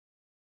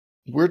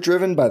We're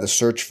driven by the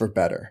search for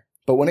better.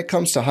 But when it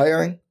comes to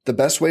hiring, the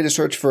best way to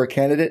search for a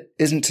candidate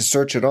isn't to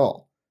search at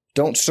all.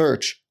 Don't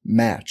search,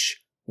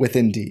 match with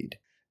Indeed.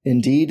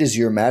 Indeed is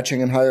your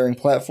matching and hiring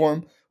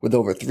platform with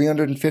over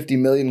 350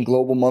 million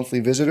global monthly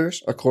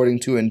visitors,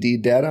 according to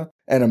Indeed data,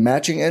 and a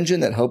matching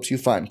engine that helps you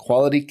find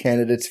quality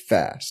candidates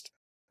fast.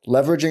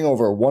 Leveraging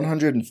over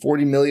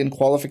 140 million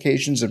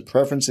qualifications and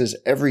preferences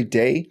every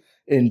day,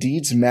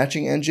 Indeed's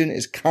matching engine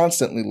is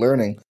constantly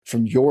learning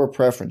from your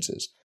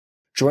preferences.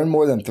 Join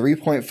more than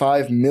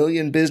 3.5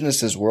 million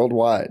businesses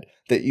worldwide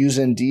that use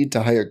Indeed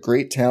to hire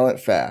great talent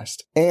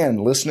fast.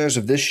 And listeners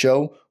of this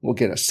show will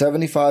get a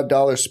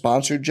 $75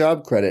 sponsored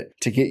job credit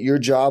to get your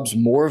jobs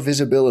more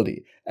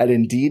visibility at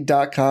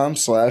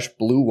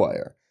Indeed.com/Blue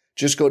Wire.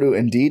 Just go to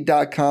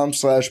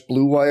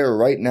Indeed.com/Blue Wire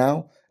right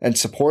now and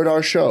support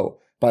our show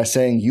by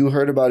saying you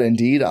heard about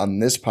Indeed on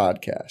this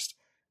podcast.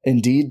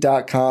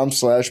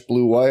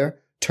 Indeed.com/Blue Wire.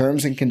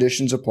 Terms and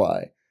conditions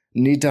apply.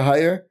 Need to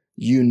hire?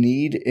 You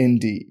need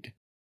Indeed.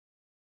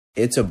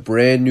 It's a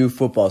brand new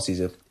football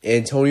season.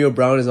 Antonio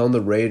Brown is on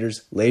the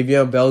Raiders.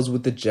 Le'Veon Bell is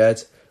with the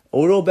Jets.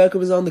 Odell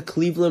Beckham is on the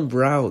Cleveland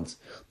Browns.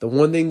 The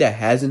one thing that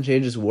hasn't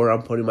changed is where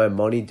I'm putting my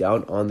money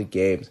down on the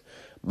games.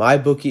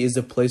 MyBookie is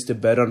the place to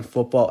bet on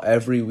football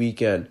every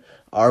weekend.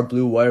 Our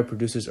Blue Wire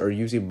producers are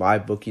using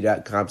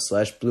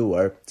MyBookie.com/Blue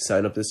Wire to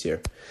sign up this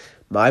year.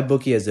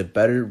 MyBookie has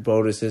better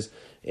bonuses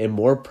and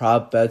more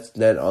prop bets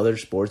than other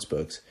sports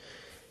books.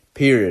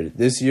 Period.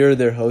 This year,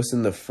 they're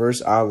hosting the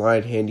first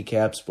online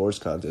handicap sports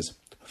contest.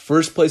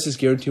 First place is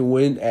guaranteed to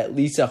win at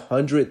least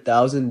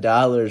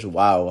 $100,000.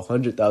 Wow,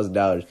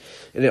 $100,000.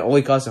 And it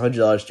only costs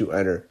 $100 to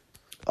enter.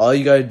 All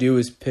you got to do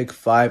is pick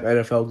 5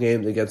 NFL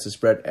games against the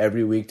spread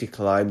every week to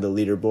climb the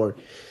leaderboard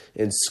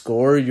and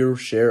score your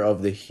share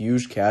of the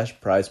huge cash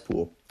prize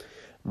pool.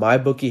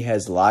 MyBookie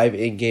has live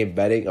in-game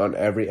betting on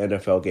every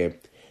NFL game.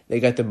 They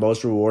got the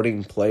most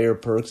rewarding player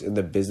perks in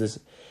the business.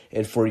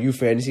 And for you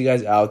fantasy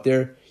guys out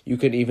there, you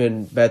can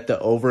even bet the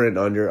over and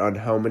under on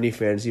how many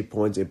fantasy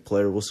points a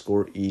player will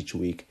score each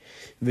week.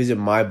 Visit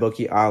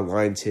MyBookie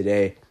online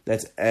today.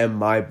 That's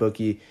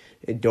MyBookie.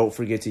 And don't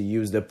forget to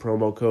use the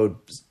promo code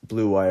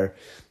BlueWire.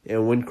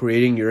 And when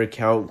creating your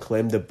account,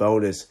 claim the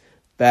bonus.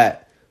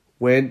 Bet,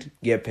 win,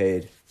 get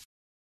paid.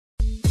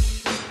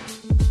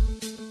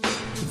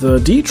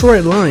 The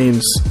Detroit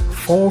Lions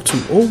fall to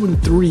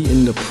 0-3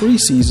 in the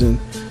preseason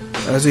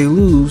as they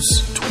lose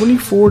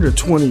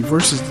 24-20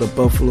 versus the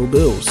Buffalo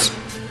Bills.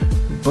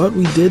 But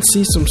we did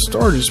see some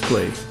starters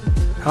play.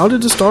 How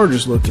did the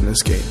starters look in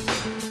this game?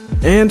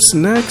 And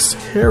Snacks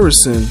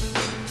Harrison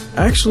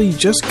actually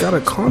just got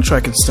a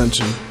contract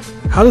extension.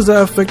 How does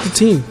that affect the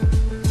team?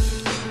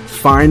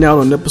 Find out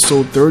on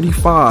episode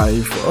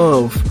 35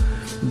 of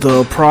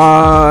the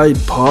Pride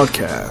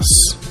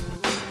Podcast.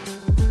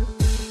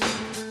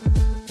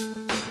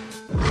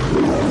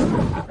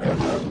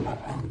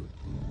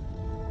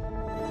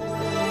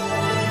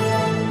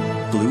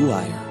 Blue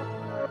Wire.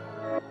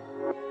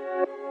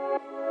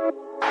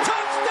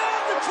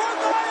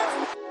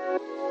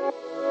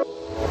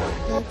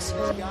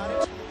 Got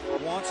it.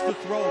 Wants to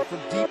throw from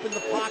deep in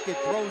the pocket.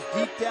 Throws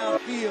deep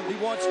downfield. He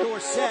wants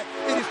Dorsett.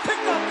 It is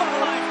picked up by the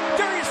line.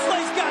 Darius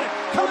Slay's got it.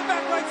 Coming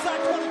back right side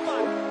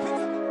 25.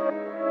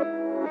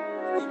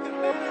 He's got a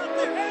man out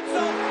there. End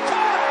zone.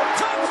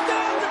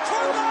 Touchdown,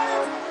 Detroit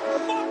Lions.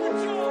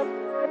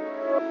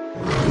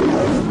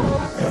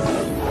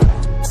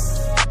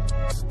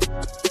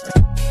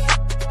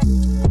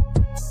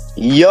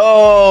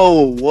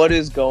 Yo, what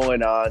is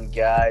going on,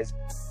 guys?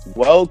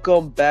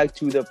 Welcome back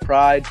to the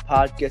Pride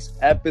Podcast,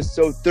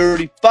 episode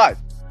 35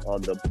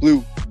 on the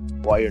Blue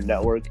Wire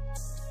Network.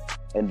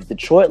 And the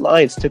Detroit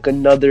Lions took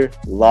another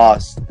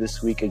loss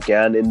this week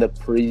again in the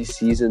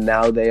preseason.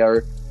 Now they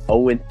are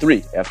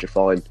 0-3 after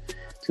falling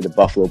to the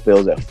Buffalo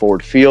Bills at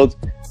Ford Field.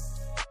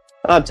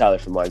 I'm Tyler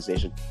from Lions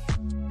Nation.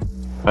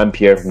 I'm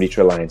Pierre from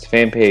Detroit Lions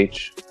fan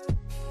page.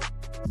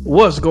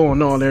 What's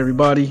going on,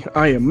 everybody?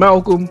 I am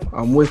Malcolm.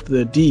 I'm with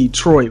the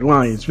Detroit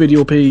Lions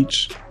video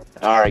page.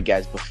 All right,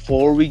 guys,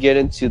 before we get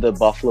into the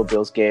Buffalo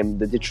Bills game,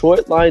 the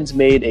Detroit Lions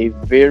made a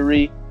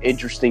very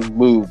interesting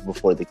move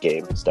before the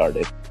game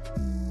started.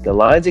 The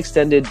Lions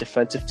extended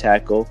defensive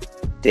tackle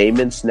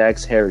Damon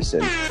Snacks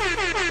Harrison.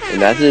 And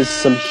that is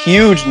some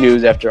huge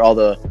news after all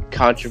the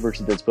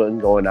controversy that's been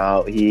going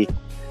out. He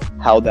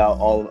held out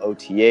all of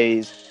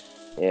OTAs,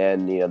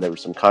 and there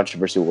was some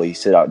controversy. Will he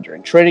sit out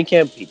during training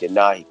camp? He did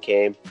not. He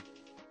came.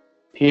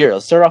 Pierre,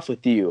 let's start off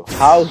with you.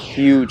 How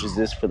huge is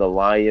this for the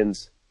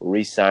Lions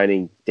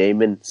re-signing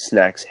Damon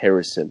Snacks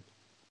Harrison?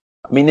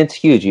 I mean, it's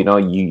huge.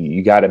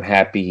 You got him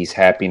happy. He's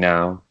happy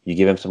now. You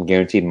give him some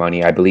guaranteed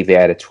money. I believe they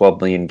added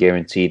 $12 million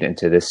guaranteed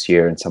into this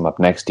year and some up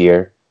next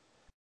year.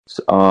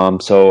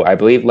 So I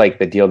believe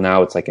the deal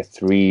now, it's like a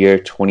 3-year,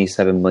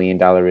 $27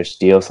 million-ish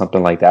deal,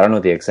 something like that. I don't know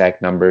the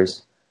exact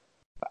numbers.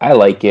 I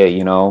like it.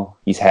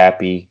 He's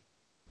happy.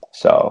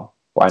 So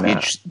why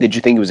not? Did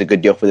you think it was a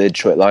good deal for the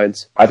Detroit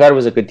Lions? I thought it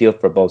was a good deal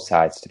for both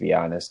sides, to be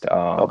honest.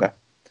 Okay.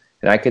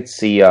 And I could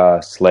see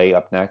Slay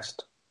up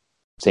next.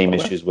 Same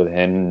issues with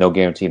him. No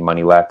guaranteed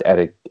money left.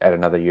 Add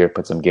another year,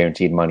 put some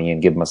guaranteed money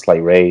in, give him a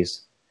slight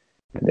raise.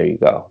 And there you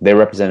go. They're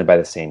represented by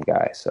the same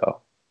guy.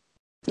 So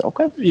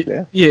Okay.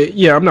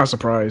 Yeah. I'm not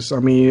surprised. I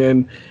mean,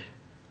 and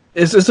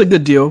it's a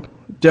good deal.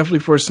 Definitely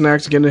for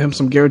Snacks, getting him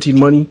some guaranteed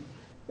money.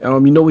 You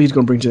know what he's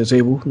going to bring to the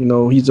table. You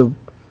know, he's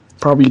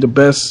probably the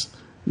best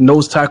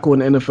nose tackle in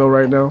the NFL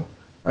right now.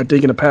 I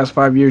think in the past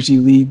 5 years he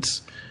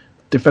leads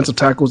defensive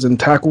tackles and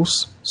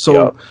tackles.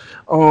 So,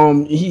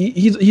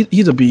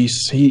 he's a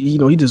beast.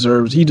 He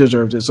deserves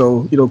it.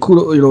 So,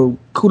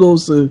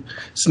 kudos to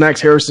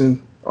Snacks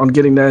Harrison on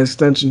getting that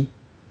extension.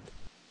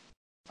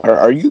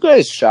 Are you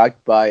guys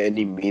shocked by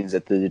any means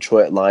that the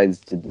Detroit Lions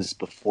did this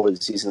before the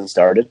season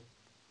started?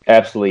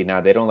 absolutely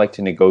not. They don't like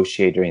to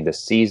negotiate during the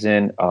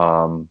season.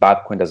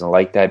 Bob Quinn doesn't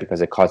like that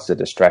because it causes a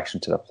distraction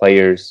to the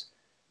players.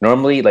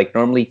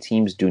 Normally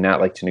teams do not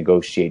like to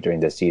negotiate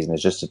during the season.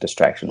 It's just a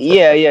distraction.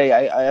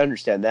 I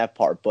understand that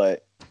part,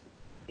 but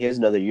he has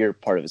another year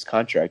part of his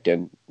contract,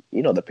 and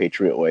the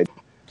Patriot way.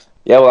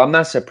 Yeah, well, I'm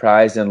not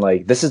surprised. And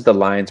this is the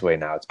Lions way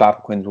now. It's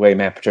Bob Quinn's way,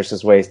 Matt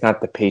Patricia's way. It's not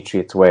the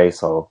Patriots way.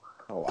 So,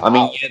 wow. I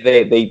mean,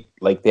 yeah, they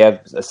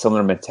have a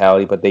similar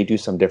mentality, but they do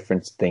some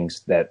different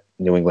things that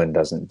New England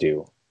doesn't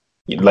do.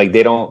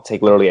 They don't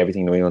take literally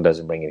everything New England does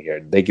and bring it here.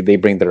 They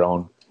bring their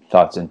own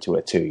thoughts into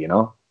it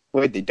too.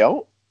 Wait, they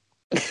don't?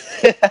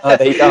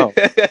 They don't.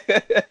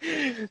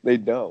 They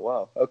don't.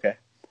 Wow. Okay.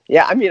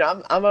 Yeah, I mean,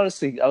 I'm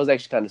honestly, I was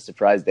actually kind of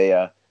surprised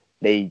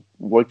they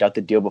worked out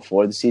the deal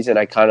before the season.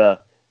 I kind of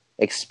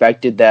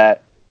expected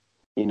that,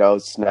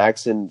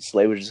 Snacks and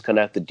Slay were just going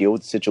to have to deal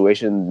with the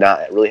situation,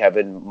 not really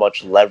having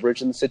much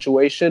leverage in the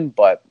situation.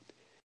 But,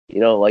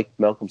 like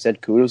Malcolm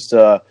said, kudos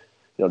to,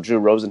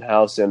 Drew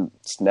Rosenhaus and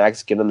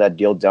Snacks getting that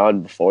deal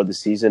done before the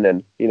season.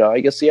 And,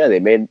 I guess, they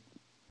made,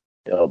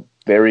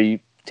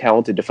 very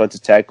talented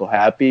defensive tackle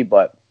happy.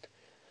 But,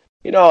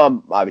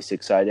 I'm obviously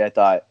excited. I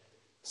thought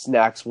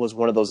Snacks was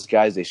one of those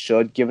guys they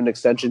should give an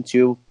extension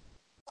to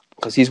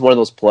because he's one of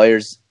those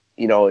players,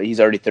 he's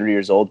already 30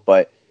 years old,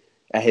 but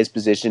at his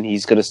position,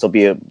 he's going to still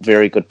be a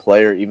very good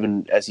player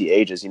even as he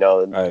ages,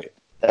 Right.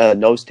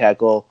 Nose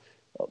tackle,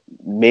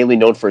 mainly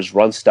known for his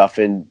run stuff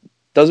and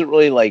doesn't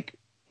really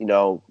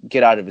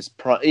get out of his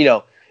prime.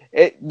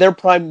 Their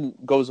prime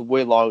goes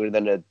way longer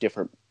than a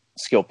different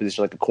skill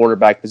position, like a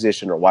quarterback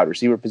position or wide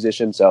receiver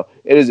position. So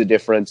it is a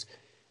difference.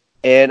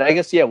 And I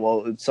guess,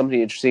 it's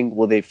something interesting.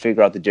 Will they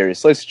figure out the Darius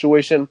Slay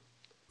situation?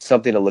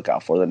 Something to look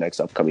out for the next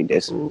upcoming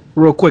days.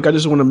 Real quick, I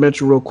just want to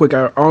mention real quick,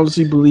 I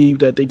honestly believe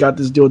that they got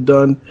this deal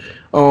done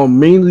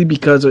mainly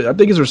because I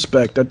think it's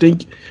respect. I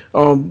think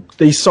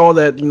they saw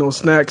that,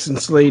 Snacks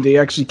and Slade, they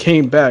actually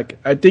came back.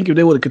 I think if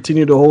they would have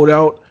continued to hold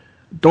out,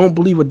 don't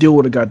believe a deal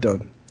would have got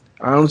done.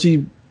 I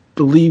honestly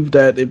believe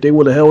that if they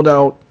would have held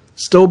out,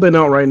 still been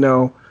out right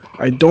now,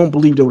 I don't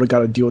believe they would have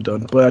got a deal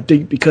done. But I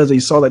think because they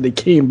saw that they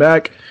came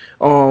back,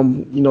 they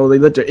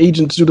let their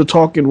agents do the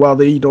talking while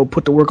they,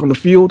 put the work on the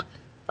field.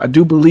 I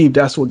do believe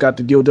that's what got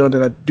the deal done,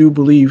 and I do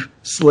believe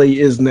Slay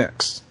is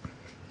next.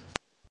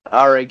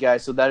 All right,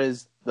 guys. So that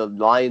is the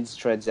Lions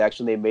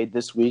transaction they made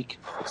this week,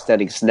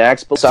 extending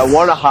Snacks. So I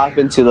want to hop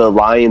into the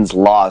Lions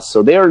loss.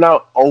 So they are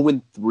now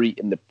 0-3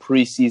 in the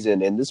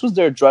preseason, and this was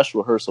their dress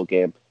rehearsal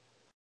game.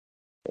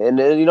 And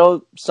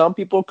some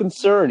people are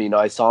concerned.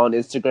 I saw on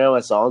Instagram,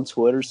 I saw on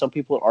Twitter, some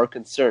people are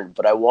concerned.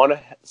 But I want to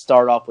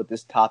start off with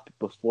this topic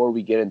before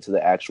we get into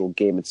the actual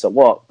game itself.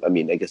 Well, I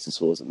mean, I guess this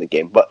wasn't the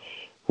game, but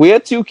we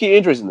had two key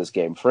injuries in this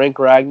game. Frank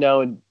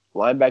Ragnow and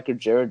linebacker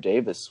Jared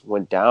Davis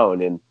went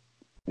down, and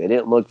they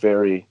didn't look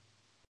very,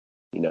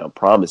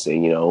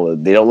 promising.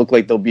 They don't look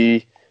like they'll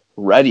be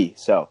ready.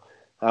 So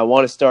I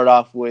want to start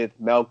off with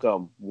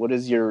Malcolm. What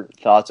is your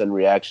thoughts and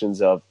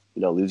reactions of,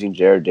 losing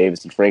Jared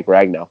Davis and Frank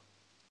Ragnow?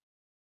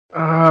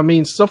 I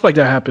mean, stuff like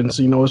that happens.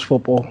 It's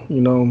football.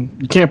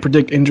 You can't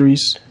predict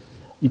injuries.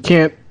 You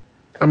can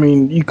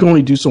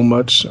only do so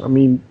much. I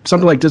mean,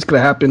 something like this could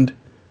have happened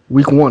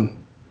week one.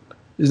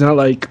 It's not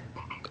like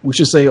we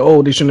should say,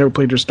 they should never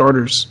play their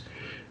starters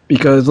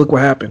because look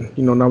what happened.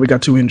 Now we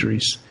got two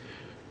injuries.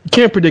 You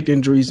can't predict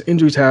injuries.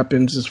 Injuries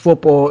happens. It's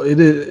football. It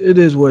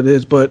is what it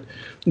is. But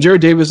Jared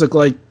Davis looked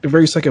like the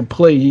very second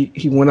play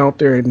he went out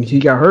there and he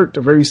got hurt.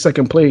 The very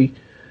second play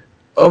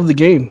of the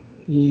game,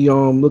 he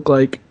looked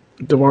like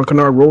Devon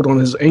Kennard rolled on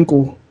his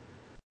ankle,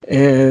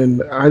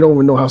 and I don't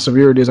even know how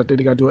severe it is. I think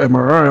they got to do an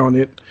MRI on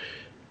it.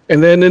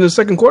 And then in the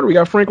second quarter, we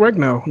got Frank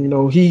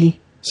Ragnow.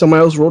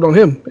 Somebody else rolled on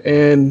him,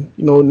 and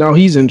now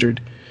he's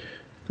injured.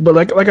 But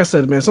like I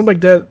said, man, something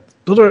like that,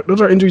 those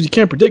are injuries you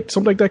can't predict.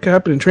 Something like that could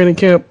happen in training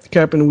camp, could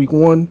happen in week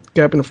one, could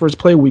happen in the first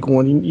play of week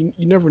one.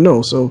 You never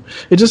know. So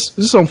it's just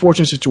an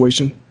unfortunate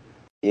situation.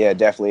 Yeah,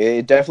 definitely.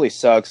 It definitely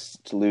sucks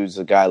to lose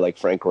a guy like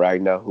Frank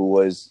Ragnow, who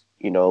was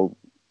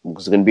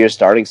was going to be a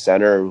starting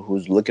center,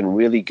 who's looking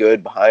really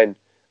good behind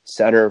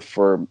center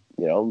for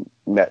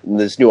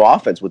this new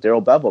offense with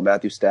Darrell Bevell,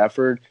 Matthew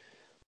Stafford.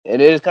 And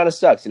it kind of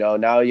sucks,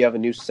 now you have a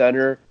new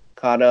center,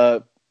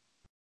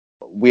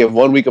 we have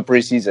 1 week of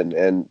preseason,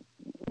 and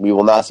we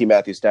will not see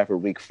Matthew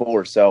Stafford week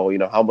 4. So,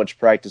 how much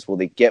practice will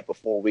they get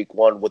before week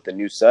 1 with the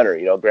new center?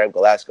 Graham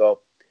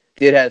Glasgow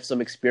did have some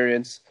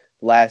experience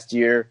last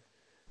year.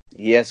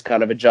 He has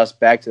kind of adjust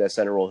back to that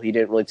center role. He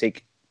didn't really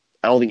take,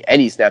 I don't think,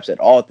 any snaps at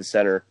all at the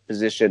center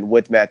position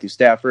with Matthew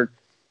Stafford.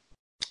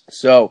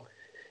 So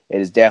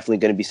it is definitely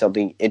going to be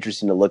something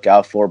interesting to look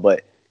out for.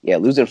 But yeah,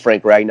 losing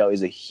Frank Ragnow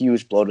is a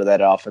huge blow to that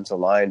offensive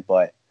line.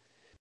 But,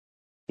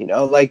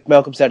 like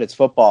Malcolm said, it's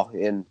football,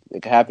 and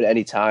it can happen at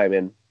any time.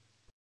 And,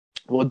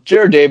 well,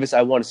 Jared Davis,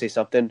 I want to say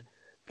something.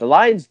 The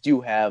Lions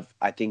do have,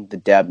 I think, the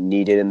depth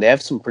needed, and they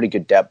have some pretty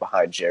good depth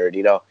behind Jared.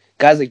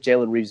 Guys like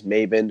Jalen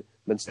Reeves-Maybin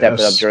been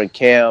stepping up during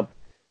camp,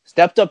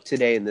 stepped up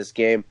today in this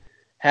game,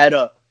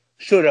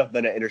 should have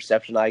been an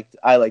interception,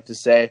 I like to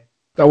say.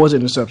 That was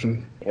an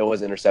interception. It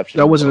was an interception.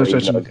 That was an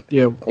interception.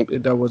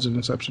 That was an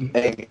interception.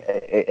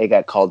 It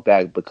got called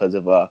back because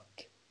of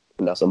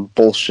some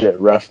bullshit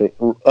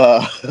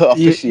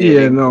officiating.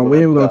 Yeah, no, we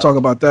ain't going to talk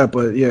about that,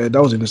 but yeah,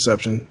 that was an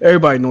interception.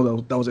 Everybody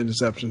knows that was an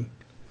interception.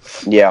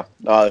 Yeah,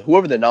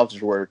 whoever the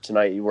announcers were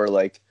tonight, you were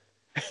like,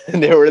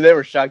 they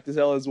were shocked as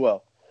hell as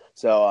well.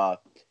 So,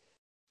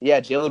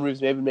 Jalen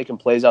Reeves maybe making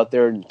plays out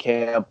there in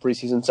camp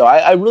preseason. So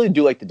I really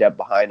do like the depth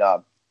behind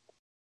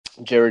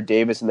Jared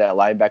Davis and that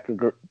linebacker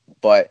group,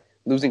 but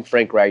losing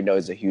Frank Ragnow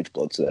is a huge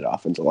blow to that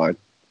offensive line.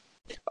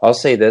 I'll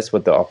say this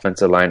with the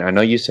offensive line. I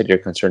know you said you're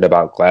concerned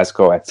about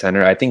Glasgow at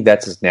center. I think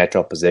that's his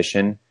natural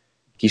position.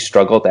 He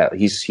struggled at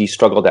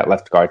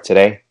left guard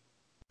today.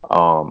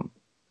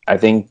 I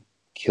think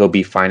he'll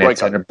be fine at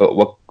center,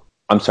 but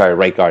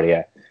right guard,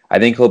 yeah. I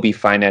think he'll be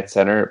fine at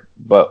center,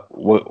 but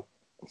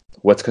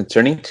what's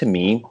concerning to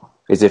me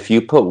is if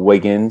you put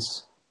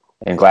Wiggins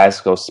in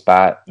Glasgow's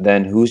spot,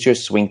 then who's your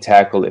swing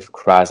tackle if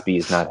Crosby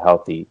is not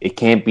healthy? It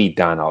can't be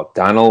Donald.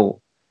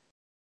 Donald,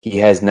 he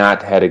has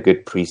not had a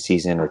good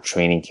preseason or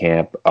training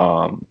camp.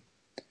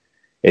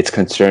 It's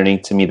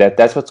concerning to me.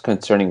 That's what's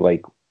concerning.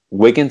 Like,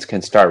 Wiggins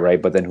can start,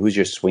 right? But then who's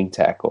your swing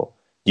tackle?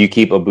 Do you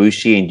keep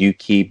Ibushi and do you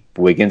keep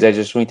Wiggins as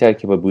your swing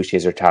tackle? Keep Ibushi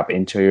as your top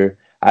interior?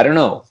 I don't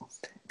know.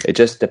 It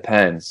just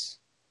depends.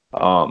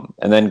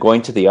 And then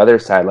going to the other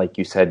side, like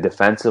you said,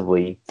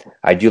 defensively,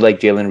 I do like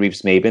Jalen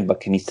Reeves-Maybin,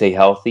 but can he stay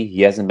healthy?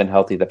 He hasn't been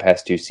healthy the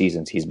past 2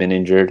 seasons. He's been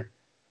injured.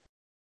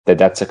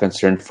 That's a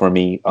concern for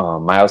me.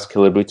 Miles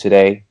Killebrew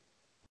today,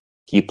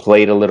 he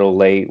played a little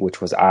late, which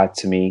was odd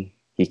to me.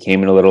 He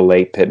came in a little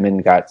late.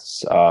 Pittman got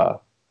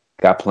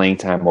playing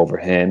time over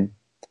him.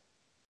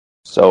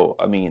 So,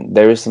 I mean,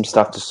 there is some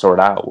stuff to sort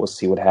out. We'll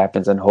see what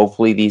happens. And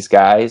hopefully these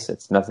guys,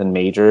 it's nothing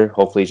major.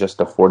 Hopefully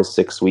just a 4 to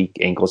 6 week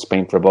ankle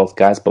sprain for both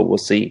guys, but we'll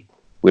see.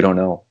 We don't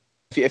know.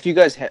 If you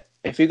guys had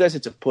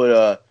to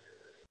put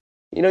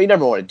you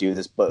never want to do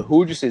this, but who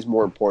would you say is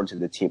more important to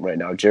the team right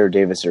now, Jared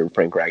Davis or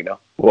Frank Ragnow?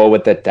 Well,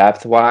 with the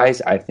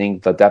depth-wise, I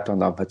think the depth on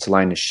the offensive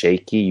line is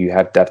shaky. You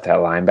have depth at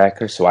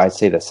linebacker, so I'd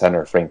say the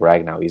center, Frank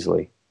Ragnow,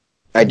 easily.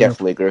 I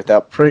definitely agree with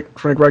that. Frank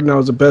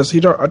Ragnow is the best.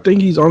 I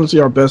think he's honestly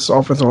our best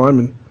offensive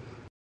lineman.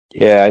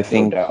 Yeah, I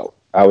think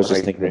I was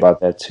just thinking about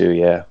that too,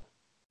 yeah.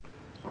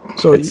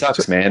 So it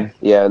sucks, man.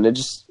 Yeah, and it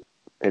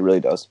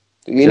really does.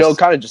 It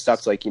kind of just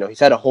sucks. Like, he's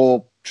had a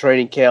whole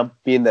training camp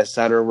being the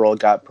center role,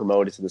 got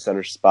promoted to the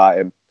center spot.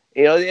 And,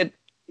 it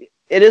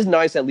is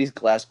nice at least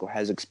Glasgow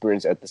has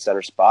experience at the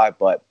center spot,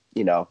 but,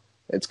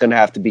 it's going to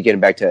have to be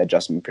getting back to that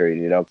adjustment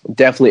period,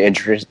 Definitely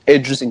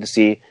interesting to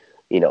see,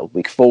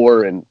 week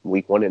 4 and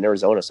week 1 in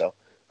Arizona. So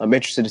I'm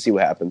interested to see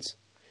what happens.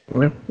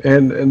 Yeah.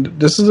 And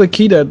this is a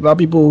key that a lot of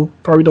people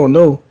probably don't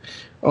know.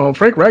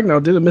 Frank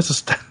Ragnow didn't miss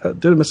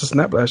a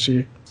snap last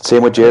year.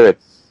 Same with Jared.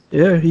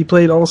 Yeah, he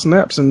played all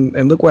snaps, and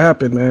look what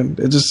happened, man.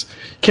 It just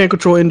can't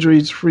control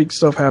injuries. Freak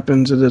stuff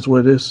happens. It is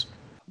what it is.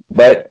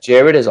 But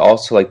Jared is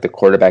also like the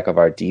quarterback of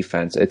our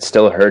defense. It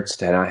still hurts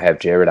to not have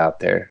Jared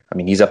out there. I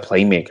mean, he's a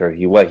playmaker.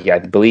 I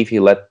believe he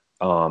led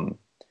the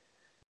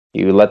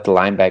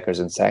linebackers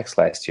in sacks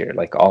last year,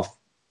 like off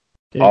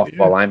ball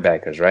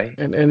linebackers, right?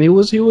 And he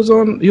was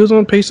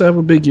on pace to have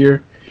a big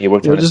year. He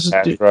worked on his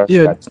pass rush,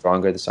 got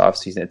stronger this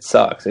offseason. It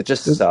sucks. It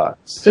just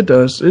sucks. It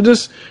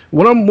does.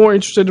 What I'm more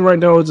interested in right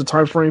now is the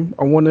time frame.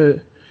 I want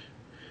to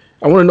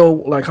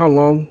know like how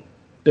long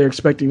they're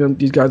expecting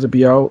these guys to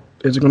be out.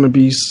 Is it going to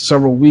be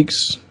several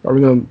weeks? Are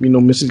we going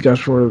to miss these guys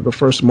for the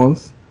first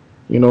month?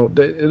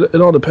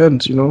 It all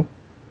depends.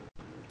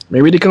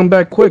 Maybe they come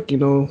back quick.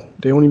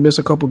 They only miss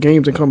a couple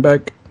games and come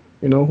back.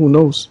 Who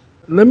knows?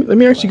 Let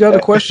me ask you guys a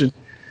question.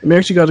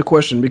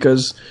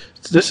 Because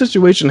this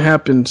situation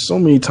happened so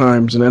many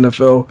times in the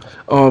NFL.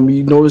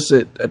 You notice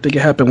it. I think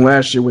it happened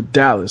last year with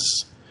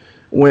Dallas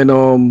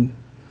when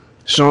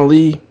Sean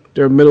Lee,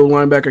 their middle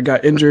linebacker,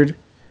 got injured.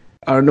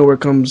 Out of nowhere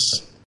comes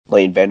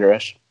Lane Vander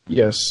Esch.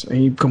 Yes, and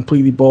he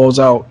completely balls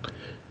out.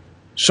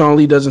 Sean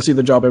Lee doesn't see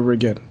the job ever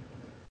again.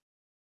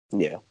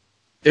 Yeah.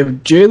 If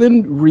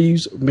Jalen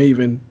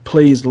Reeves-Maybin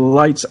plays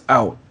lights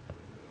out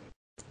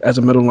as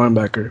a middle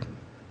linebacker,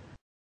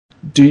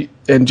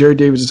 and Jared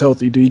Davis is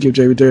healthy, do you give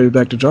Jared Davis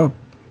back the job?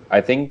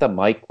 I think the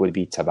mic would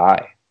be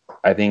Tavai.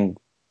 I think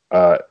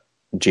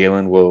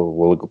Jalen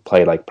will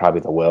play like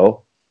probably the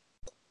will,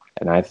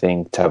 and I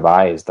think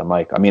Tavai is the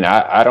mic. I mean,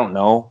 I don't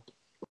know.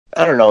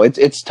 I don't know.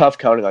 It's tough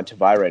counting on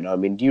Tavai right now. I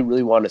mean, do you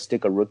really want to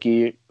stick a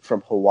rookie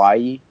from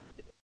Hawaii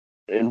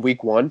in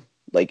week 1,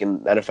 like in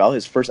NFL,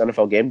 his first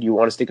NFL game? Do you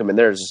want to stick him in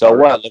there as a So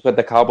starter? what? Look what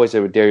the Cowboys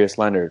did with Darius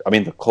Leonard. I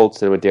mean, the Colts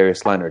did with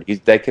Darius Leonard.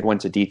 That kid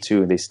went to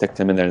D2, and they sticked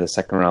him in there in the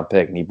second-round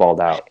pick, and he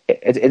balled out.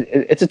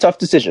 It's a tough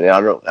decision.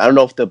 I don't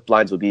know if the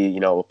Lions would be,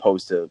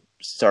 opposed to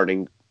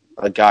starting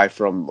a guy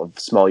from a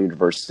small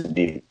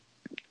university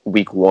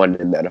week 1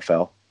 in the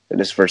NFL in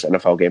his first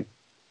NFL game.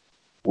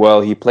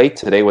 Well, he played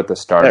today with the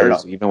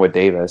starters, even with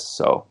Davis.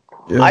 So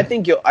Yeah. I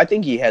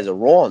think he has a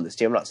role on this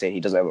team. I'm not saying he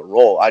doesn't have a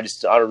role. I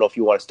don't know if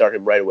you want to start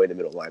him right away in the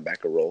middle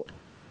linebacker role.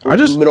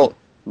 Middle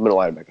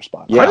linebacker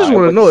spot. I just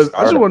want to know.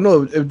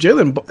 If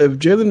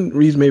Jalen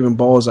Reeves-Maven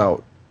balls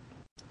out,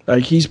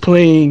 like he's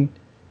playing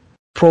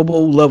Pro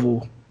Bowl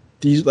level,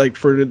 these like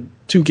for the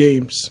 2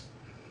 games,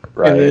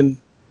 right. and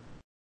then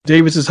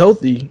Davis is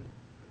healthy.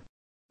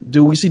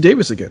 Do we see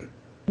Davis again?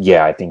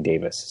 Yeah, I think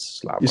Davis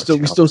is a lot more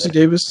We still see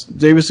Davis.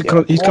 He's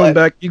coming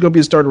back. He's going to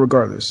be a starter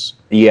regardless.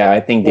 Yeah, I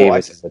think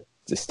Davis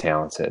is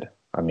talented.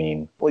 I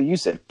mean, well, you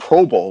said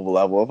Pro Bowl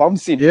level. If I'm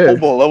seeing Pro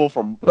Bowl level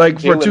from like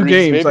for Jalen 2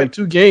 games, Reeves-Maven, like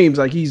 2 games,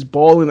 like he's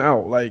balling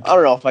out. Like I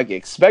don't know if I can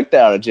expect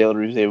that out of Jalen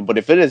Reeves-Maven, but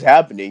if it is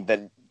happening,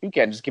 then you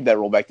can't just give that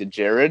role back to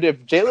Jared.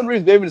 If Jalen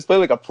Reeves-Maven is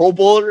playing like a Pro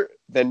Bowler,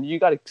 then you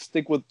got to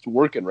stick with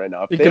working right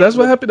now. because that's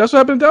what happened. That's what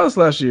happened in Dallas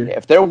last year. Yeah,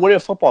 if they're winning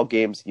football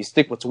games, you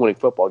stick with winning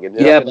football games.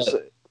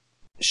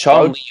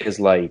 Sean Lee is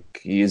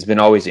he's been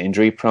always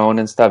injury prone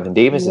and stuff, and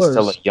Davis is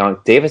still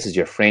Davis is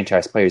your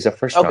franchise player. He's a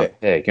first round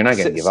pick. You're not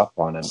going to give up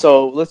on him.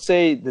 So let's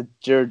say the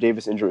Jared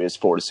Davis injury is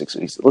 4 to 6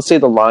 weeks. Let's say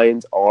the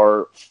Lions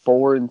are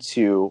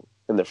 4-2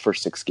 in their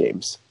first 6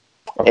 games,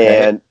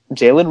 and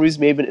Jalen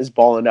Reeves-Maven is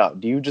balling out.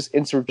 Do you just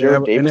insert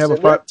Jared Davis? And they have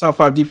a top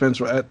 5 defense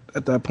at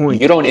that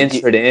point. You don't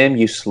insert him.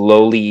 You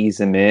slowly ease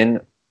him in.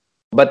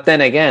 But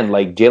then again,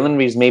 like Jalen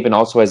Reeves-Maven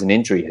also has an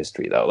injury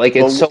history, though. Like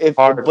it's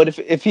hard. But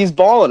if he's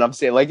balling, I'm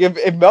saying, like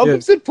if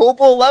Malcolm's at Pro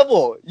Bowl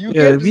level, you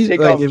can't just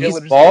take off. If he's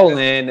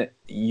balling,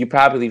 you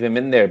probably leave him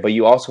in there. But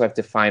you also have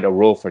to find a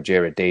role for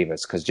Jared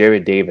Davis because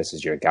Jared Davis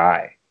is your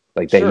guy.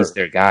 Like he's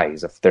their guy.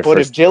 He's their But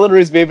first. if Jalen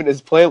Reeves-Maven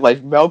is playing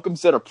like Malcolm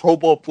said, a Pro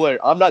Bowl player,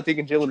 I'm not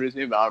taking Jalen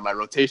Reeves-Maven out of my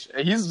rotation.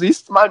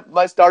 He's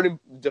my starting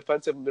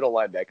defensive middle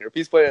linebacker. If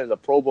he's playing at a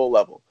Pro Bowl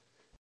level.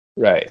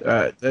 Right.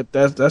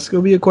 That's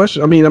gonna be a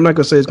question. I mean, I'm not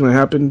gonna say it's gonna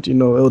happen.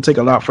 It'll take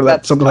a lot for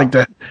that. Something like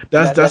that.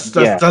 That's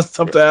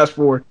tough to ask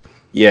for.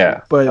 Yeah.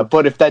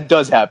 But if that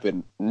does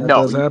happen, that's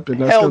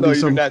hell no,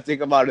 you're not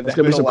taking him out of that. There's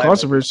gonna be some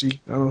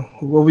controversy. What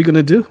are we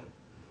gonna do?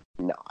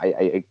 No,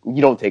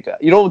 you don't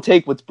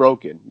take what's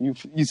broken.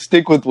 You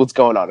stick with what's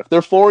going on. If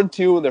they're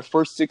 4-2 in their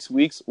first 6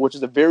 weeks, which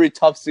is a very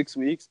tough 6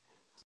 weeks,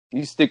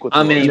 you stick with.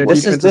 I mean,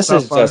 this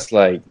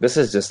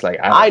is just like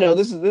I know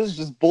this is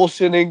just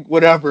bullshitting.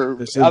 Whatever.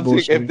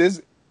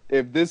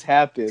 If this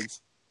happens,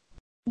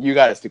 you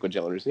got to stick with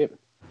Jalen Reeves-Maven.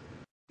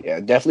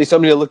 Yeah, definitely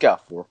something to look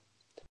out for.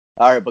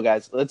 All right, but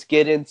guys, let's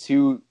get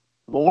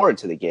more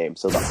into the game.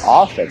 So the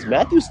offense,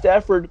 Matthew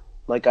Stafford,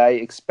 like I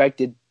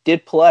expected,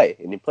 did play,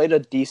 and he played a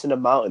decent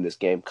amount in this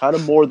game, kind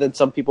of more than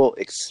some people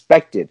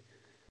expected.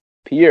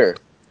 Pierre,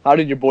 how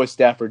did your boy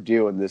Stafford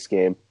do in this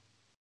game?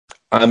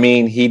 I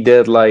mean, he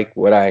did like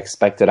what I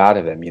expected out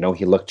of him.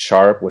 He looked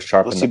sharp, was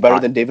sharp. Was he better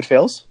than David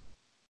Fales?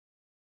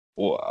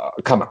 Well,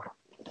 come on.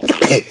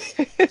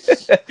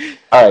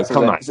 All right,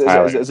 come on. Is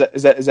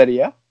that a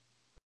yeah?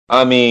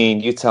 I mean,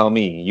 you tell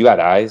me. You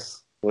got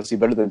eyes. Was he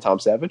better than Tom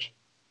Savage?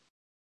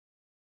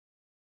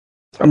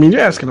 I mean,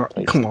 you're asking.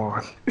 Come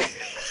on.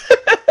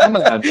 Come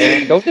on,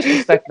 man. Don't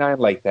disrespect 9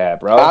 like that,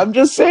 bro. I'm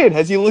just saying.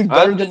 Has he looked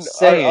better than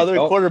other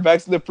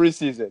quarterbacks in the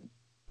preseason?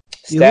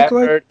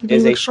 Stafford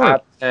is a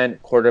top 10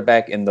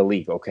 quarterback in the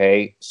league,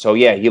 okay? So,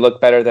 yeah, he looked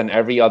better than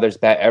every other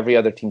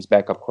team's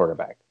backup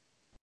quarterback.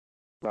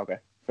 Okay,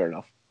 fair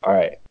enough. All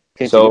right.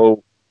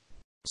 So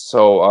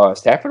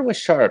Stafford was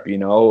sharp,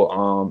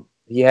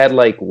 He had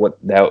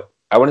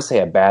I wouldn't say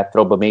a bad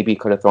throw, but maybe he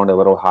could have thrown it a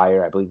little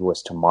higher. I believe it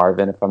was to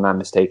Marvin, if I'm not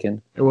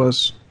mistaken. It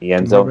was. The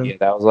end zone. Yeah,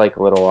 that was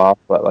a little off.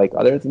 But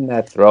other than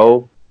that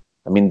throw,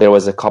 I mean, there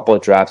was a couple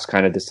of drops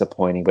kind of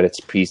disappointing, but it's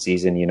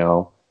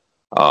preseason,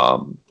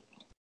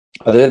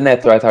 Other than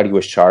that throw, I thought he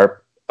was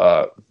sharp,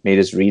 made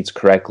his reads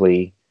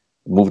correctly,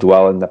 moved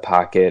well in the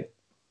pocket,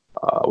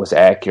 was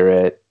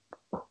accurate.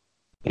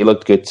 He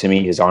looked good to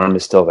me. His arm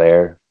is still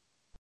there.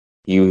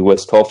 He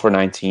was 12 for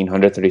 19,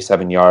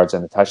 137 yards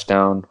and a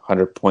touchdown,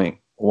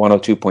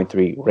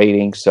 102.3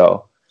 rating.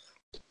 So,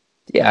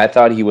 yeah, I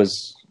thought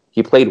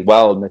he played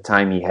well in the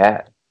time he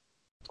had.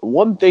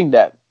 One thing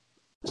that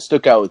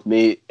stuck out with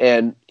me,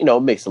 and,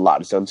 it makes a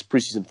lot of sense,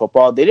 preseason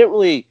football, they didn't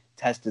really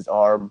test his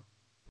arm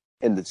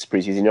in this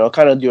preseason,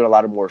 kind of doing a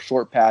lot of more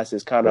short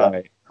passes, kind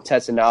of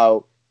testing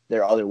out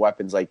their other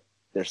weapons, like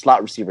their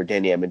slot receiver,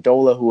 Danny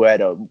Amendola, who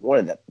had a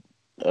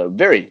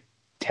very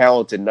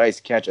talented, nice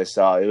catch I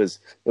saw. It was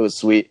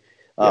sweet.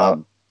 Yeah.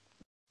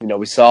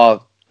 We saw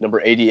number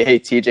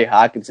 88, TJ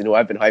Hawkinson, who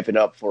I've been hyping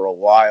up for a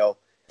while.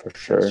 For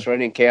sure.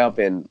 Training camp,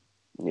 and,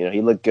 he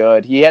looked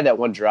good. He had that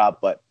one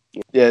drop, but,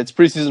 yeah, it's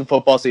preseason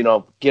football,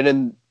 so,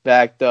 getting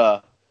back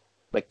the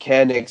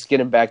mechanics,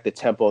 getting back the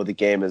tempo of the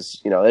game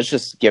is, it's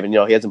just given.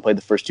 He hasn't played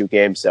the first 2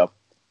 games, so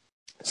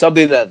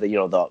something that the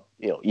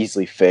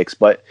easily fix.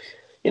 But,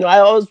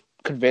 I was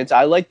convinced.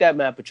 I like that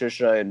Matt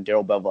Patricia and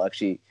Darrell Bevell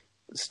actually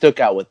stuck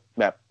out with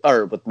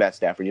Matt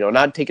Stafford.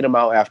 Not taking him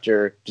out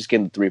after just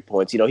getting the 3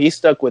 points. He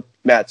stuck with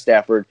Matt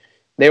Stafford.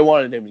 They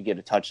wanted him to get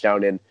a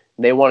touchdown, and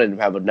they wanted him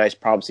to have a nice,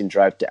 promising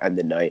drive to end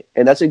the night.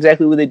 And that's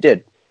exactly what they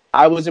did.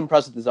 I was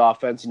impressed with his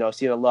offense.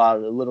 Seeing a lot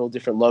of little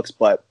different looks,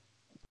 but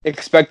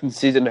expecting the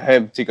season of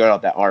him to go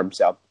out that arm.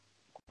 So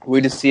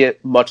we didn't see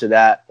it much of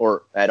that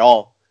or at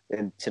all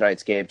in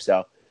tonight's game.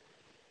 So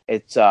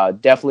it's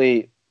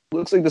definitely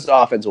looks like this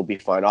offense will be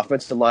fine.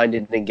 Offensive line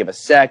didn't give a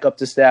sack up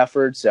to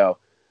Stafford, so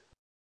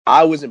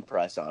I was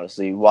impressed,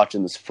 honestly,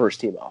 watching this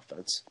first-team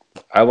offense.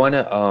 I want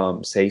to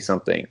say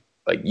something.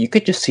 Like, you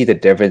could just see the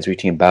difference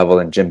between Bevel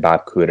and Jim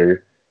Bob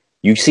Cooter.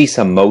 You see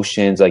some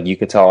motions, like you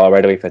could tell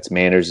right away if it's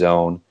man or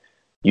zone.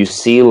 You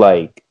see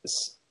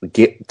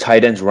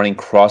tight ends running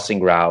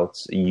crossing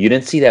routes. You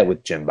didn't see that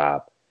with Jim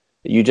Bob.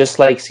 You just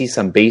see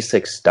some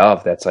basic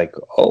stuff that's like,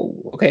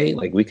 oh, okay,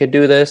 we could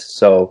do this.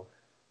 So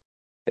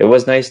it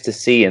was nice to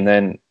see. And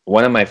then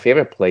one of my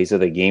favorite plays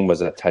of the game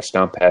was a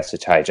touchdown pass to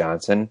Ty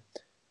Johnson.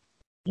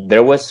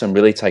 There was some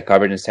really tight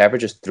coverage, and Stafford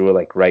just threw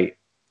it right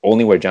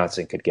only where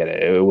Johnson could get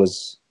it. It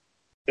was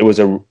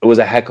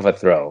a heck of a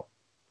throw.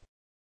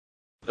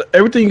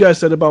 Everything you guys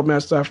said about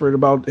Matt Stafford,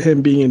 about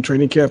him being in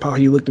training camp, how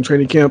he looked in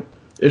training camp,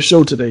 it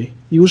showed today.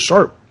 He was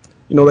sharp.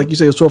 Like you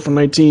say, he was 12 for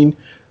 19,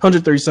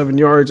 137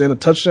 yards and a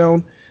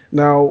touchdown.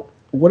 Now,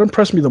 what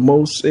impressed me the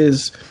most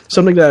is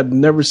something that I'd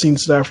never seen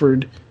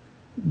Stafford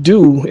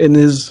do in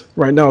his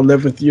right now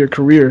 11th year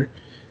career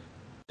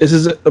is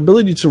his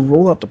ability to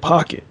roll out the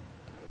pocket.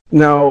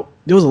 Now,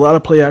 there was a lot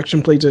of play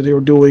action plays that they were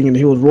doing, and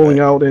he was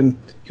rolling out, and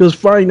he was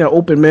finding that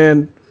open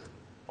man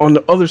on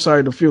the other side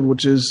of the field,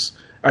 which is,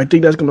 I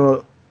think that's going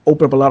to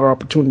open up a lot of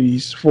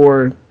opportunities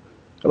for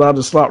a lot of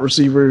the slot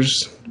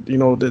receivers,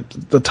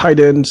 the tight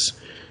ends.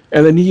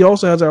 And then he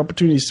also has the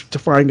opportunities to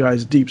find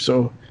guys deep.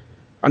 So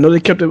I know they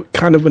kept it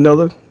kind of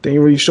vanilla. They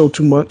didn't really show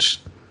too much.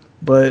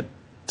 But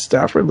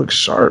Stafford looks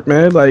sharp,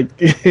 man.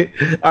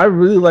 I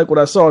really like what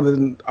I saw.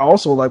 And I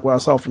also like what I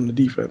saw from the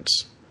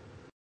defense.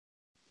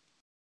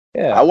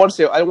 Yeah, I want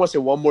to say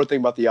one more thing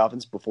about the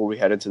offense before we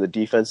head into the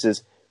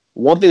defenses.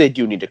 One thing they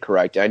do need to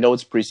correct. I know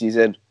it's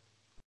preseason.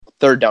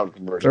 Third down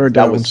conversion.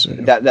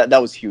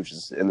 That was huge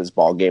in this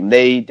ball game.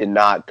 They did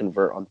not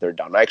convert on third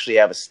down. I actually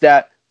have a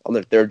stat on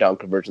their third down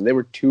conversion. They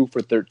were 2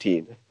 for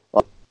 13.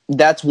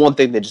 That's one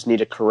thing they just need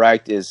to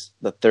correct is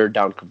the third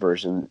down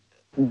conversion.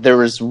 There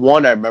was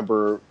one I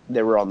remember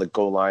they were on the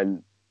goal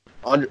line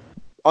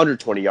under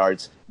 20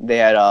 yards. They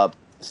had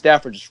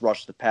Stafford just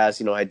rushed the pass.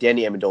 Had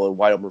Danny Amendola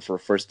wide open for a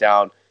first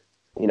down.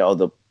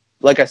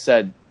 Like I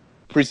said,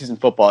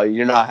 preseason football,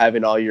 you're not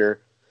having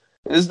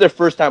this is their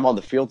first time on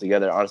the field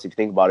together, honestly, if you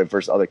think about it,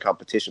 versus other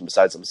competition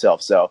besides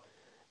themselves. So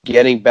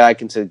getting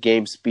back into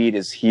game speed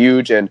is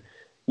huge, and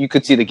you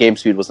could see the game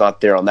speed was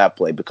not there on that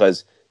play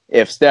because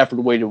if Stafford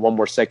waited one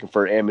more second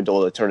for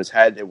Amendola to turn his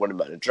head, it wouldn't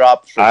have been a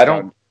drop. I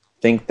don't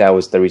think that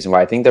was the reason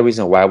why. I think the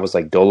reason why was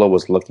Dola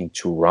was looking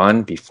to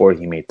run before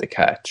he made the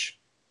catch.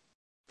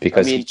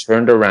 Because he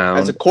turned around.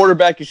 As a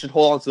quarterback, you should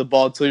hold on to the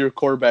ball until your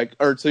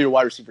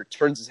wide receiver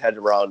turns his head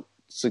around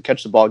to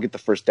catch the ball, get the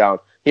first down.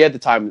 He had the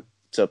time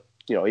to,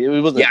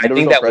 it wasn't. Yeah, I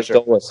think that was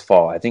Dola's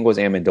fault. I think it was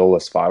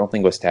Amendola's fault. I don't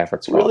think it was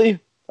Stafford's fault. Really?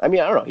 I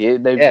don't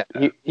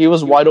know. He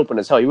was wide open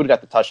as hell. He would have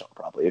got the touchdown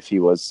probably if he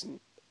was,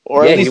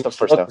 or at least the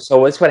first down.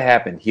 So that's what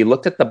happened. He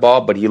looked at the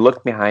ball, but he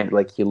looked behind.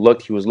 He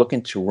was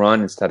looking to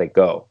run instead of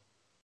go.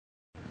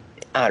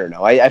 I don't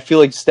know. I feel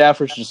like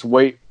Stafford should just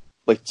wait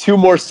 2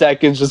 more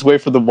seconds, just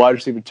wait for the wide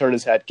receiver to turn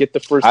his head, get the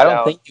first down. I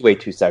don't think you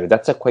wait 2 seconds.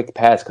 That's a quick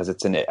pass because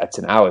it's an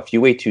out. If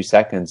you wait 2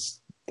 seconds,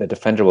 the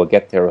defender will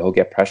get there. He'll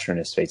get pressure in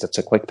his face. It's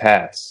a quick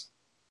pass.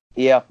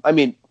 Yeah,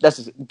 that's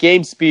just,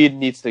 game speed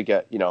needs to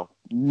get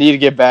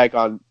back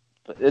on.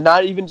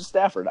 Not even just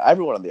Stafford.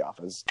 Everyone on the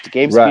offense. The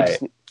game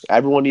speed.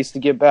 Everyone needs to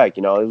get back.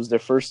 It was their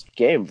first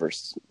game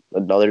versus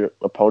another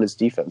opponent's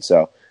defense.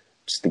 So,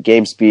 just the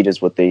game speed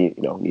is what they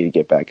need to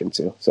get back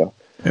into. So.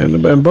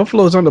 And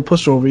Buffalo's on the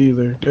pushover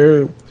either.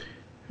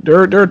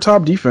 They're a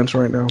top defense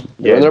right now.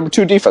 Yeah, number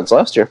 2 defense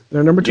last year.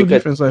 They're number 2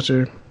 defense last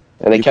year.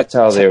 And they kept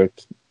how they were.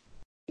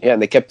 Yeah,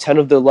 and they kept 10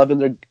 of their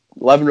 11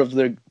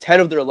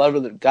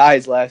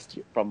 guys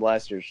from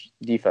last year's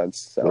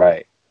defense. So,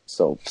 right.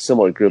 So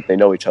similar group, they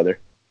know each other.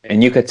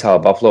 And you could tell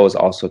Buffalo was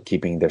also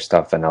keeping their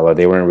stuff vanilla.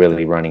 They weren't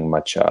really running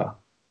much,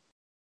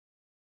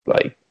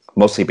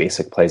 mostly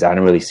basic plays. I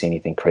didn't really see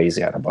anything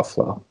crazy out of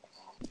Buffalo.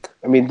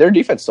 Their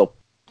defense still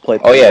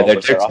played. Oh yeah, they're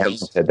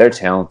talented. They're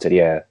talented.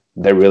 Yeah,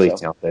 they're really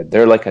talented.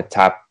 They're like a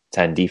top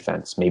 10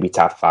 defense, maybe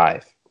top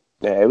 5.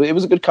 Yeah, it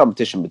was a good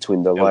competition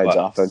between the Lions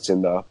offense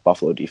and the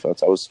Buffalo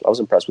defense. I was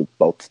impressed with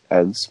both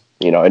ends.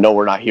 I know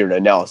we're not here to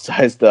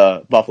analyze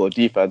the Buffalo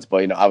defense,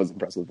 but I was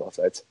impressed with both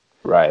sides.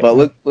 Right.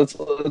 But let's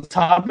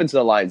hop into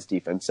the Lions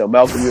defense. So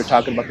Malcolm, you were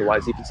talking about the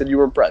Lions defense, and you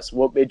were impressed.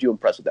 What made you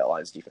impressed with that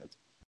Lions defense?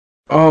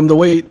 The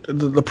weight,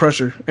 the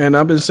pressure, and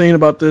I've been saying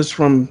about this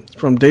from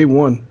day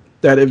one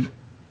that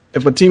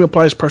if a team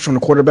applies pressure on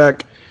the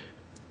quarterback,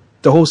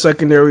 the whole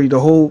secondary, the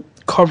whole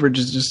coverage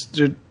is just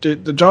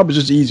the job is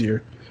just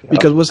easier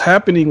because what's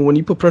happening when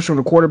you put pressure on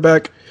the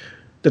quarterback,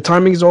 the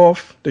timing's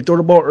off. They throw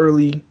the ball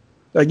early.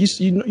 Like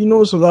you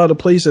notice a lot of the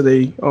plays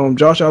today.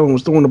 Josh Allen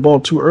was throwing the ball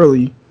too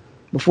early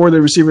before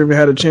the receiver even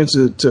had a chance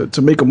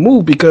to make a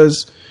move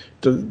because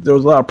there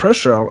was a lot of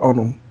pressure on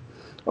him.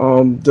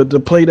 The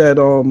play that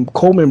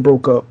Coleman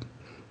broke up,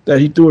 that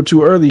he threw it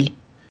too early,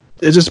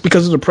 it's just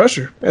because of the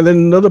pressure. And then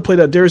another play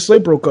that Darius Slay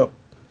broke up,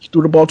 he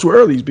threw the ball too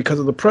early because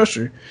of the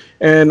pressure.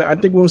 And I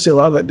think we're going to see a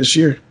lot of that this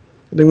year.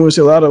 I think we're going to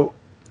see a lot of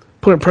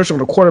putting pressure on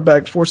the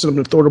quarterback, forcing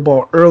them to throw the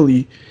ball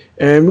early,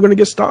 and we're going to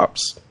get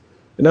stops.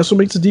 And that's what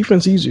makes the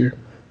defense easier.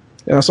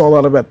 And I saw a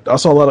lot of that. I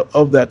saw a lot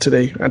of that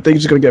today. I think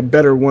it's going to get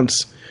better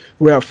once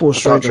we have full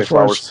strength.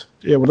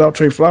 Without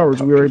Trey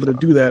Flowers, we were able to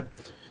do that.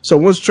 So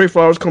once Trey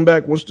Flowers come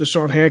back, once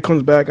Deshaun Hand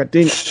comes back, I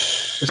think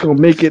it's going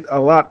to make it a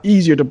lot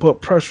easier to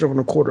put pressure on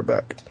the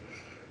quarterback.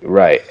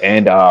 Right,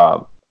 and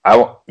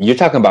you're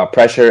talking about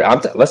pressure.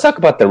 Let's talk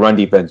about the run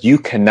defense. You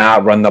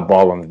cannot run the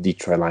ball on the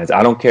Detroit Lions.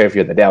 I don't care if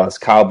you're the Dallas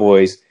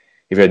Cowboys,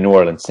 if you're the New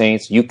Orleans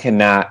Saints. You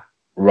cannot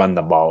run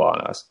the ball on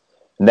us.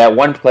 And that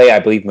one play, I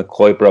believe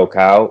McCoy broke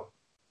out.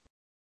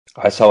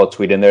 I saw a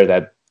tweet in there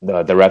that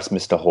the refs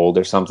missed a hold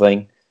or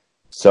something.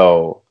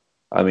 So,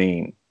 I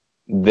mean,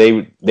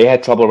 they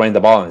had trouble running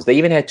the ball on us. They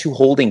even had 2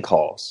 holding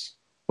calls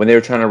when they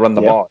were trying to run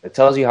the ball. It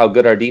tells you how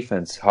good our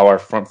defense, how our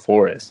front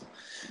four is.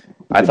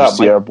 Did you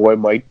see our boy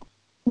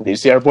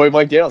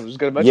Mike Daniels? I was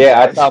going to mention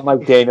I thought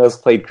Mike Daniels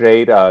played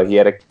great. He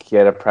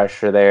had a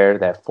pressure there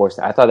that forced.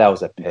 I thought that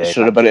was a pick.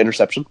 Should have been an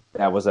interception.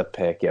 That was a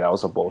pick. Yeah, that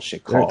was a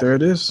bullshit call. There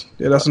it is.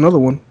 Yeah, that's another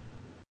one.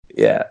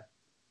 Yeah.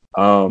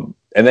 And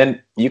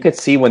then you could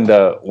see when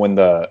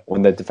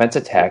the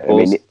defensive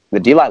tackles, I mean, the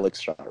D-line looks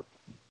sharp.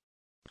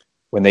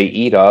 When they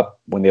eat up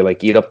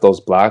those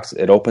blocks,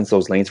 it opens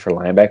those lanes for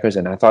linebackers.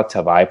 And I thought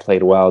Tavai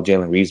played well.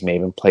 Jalen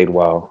Reeves-Maven played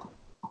well.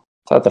 I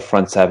thought the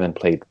front seven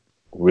played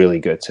really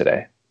good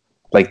today.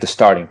 Like the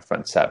starting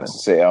front seven.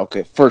 Say,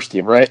 okay, first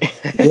team, right?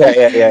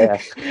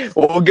 Yeah.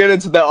 We'll get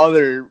into the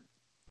other.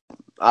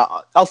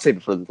 I'll save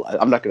it for the.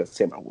 I'm not going to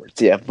say my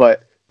words,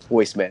 but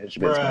waste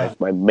management is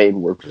my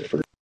main word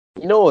for.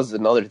 You know, was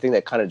another thing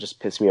that kind of just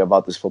pissed me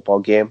about this football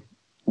game.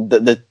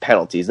 The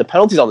penalties. The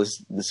penalties on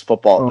this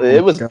football.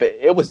 It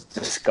was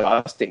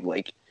disgusting.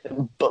 Like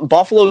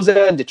Buffalo's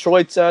end,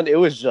 Detroit's end. It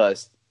was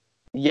just.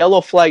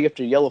 Yellow flag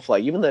after yellow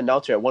flag. Even the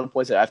announcer at one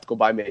point said, "I have to go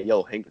buy me a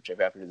yellow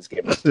handkerchief after this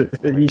game."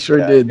 He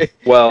sure did.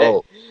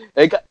 Well,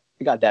 it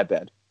got that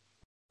bad.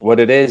 What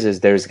it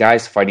is there's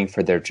guys fighting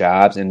for their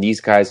jobs, and these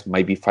guys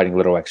might be fighting a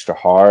little extra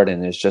hard,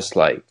 and it's just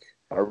like,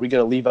 are we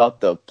gonna leave out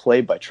the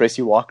play by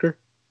Tracy Walker?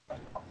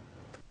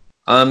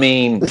 I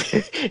mean,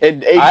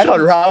 and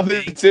A'Shaun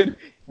Robinson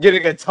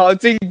getting a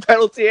taunting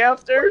penalty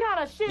after.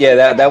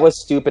 Yeah, that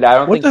was stupid. I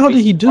don't. What the hell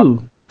did he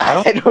do?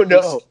 I don't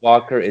know.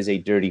 Walker is a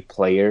dirty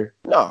player.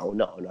 No,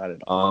 not at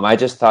all. I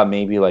just thought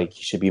maybe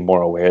he should be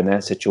more aware in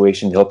that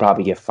situation. He'll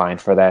probably get fined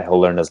for that. He'll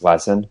learn his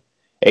lesson.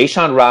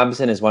 A'Shaun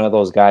Robinson is one of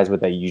those guys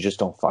that you just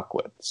don't fuck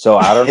with. So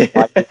I don't know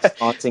why he was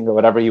taunting or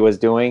whatever he was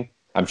doing.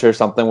 I'm sure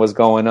something was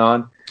going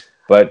on,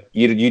 but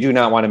you do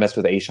not want to mess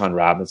with A'Shaun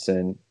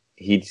Robinson.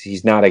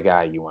 He's not a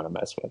guy you want to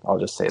mess with. I'll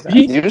just say that.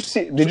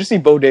 Did you see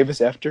Bo Davis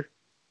after?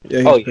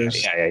 Yeah,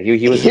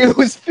 He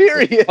was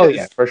furious. Oh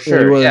yeah, for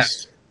sure. Yeah.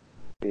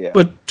 Yeah.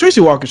 But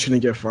Tracy Walker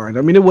shouldn't get fined.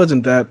 I mean, it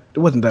wasn't that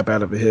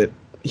bad of a hit.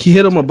 He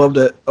hit him above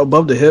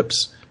the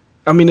hips.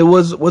 I mean,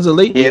 was it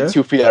late? He had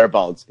 2 feet out of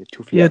bounds.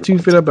 2 feet. Yeah, 2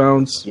 feet out of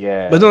bounds.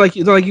 Yeah, but it's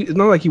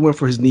not like he went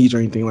for his knees or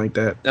anything like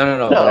that.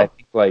 No. But I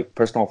think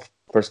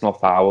personal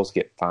fouls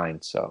get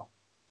fined. So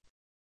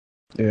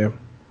yeah.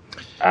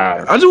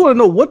 I just want to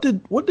know what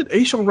did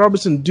A'Shaun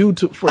Robinson do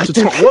to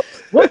taunt?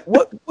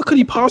 What could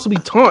he possibly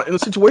taunt in a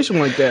situation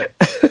like that?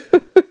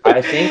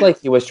 I think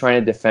he was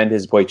trying to defend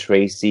his boy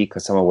Tracy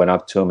because someone went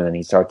up to him and then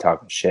he started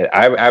talking shit.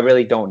 I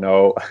really don't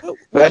know.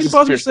 What could he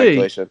possibly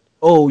say?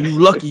 Oh, you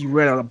lucky you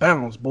ran out of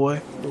bounds, boy.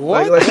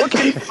 What? What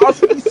can he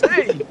possibly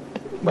say?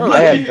 I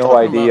have no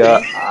idea.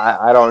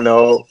 I don't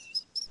know.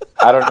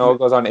 I don't know what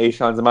goes on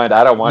A'Shaun's mind.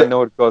 I don't want to know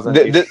what goes on.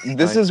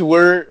 This is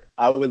where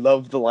I would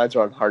love the lines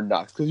are on Hard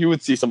Knocks because you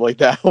would see something like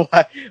that.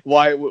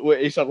 Why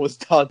A'Shaun was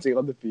taunting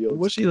on the field? I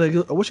wish he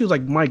was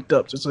mic'd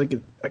up just so I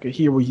could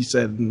hear what he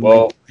said.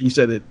 And he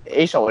said it.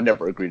 A'Shaun would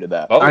never agree to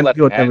that.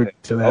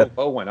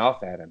 Bo went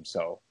off at him,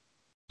 so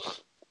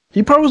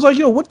he probably was like,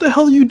 "Yo, what the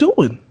hell are you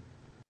doing?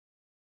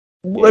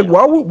 Like,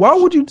 why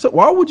would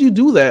you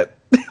do that?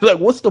 Like,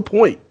 what's the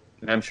point?"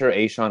 And I'm sure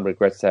A'Shaun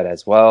regrets that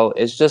as well.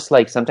 It's just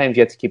sometimes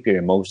you have to keep your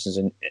emotions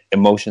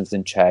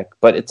in check,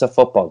 but it's a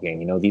football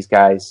game. These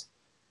guys.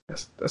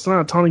 That's not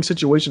a taunting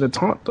situation to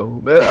taunt,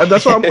 though.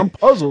 That's why I'm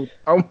puzzled.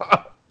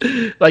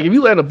 If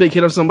you land a big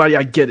hit on somebody,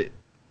 I get it.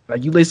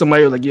 Like, you lay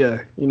somebody,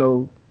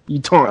 you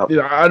taunt.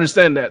 I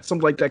understand that.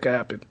 Something like that could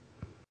happen.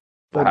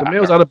 But the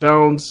man was out of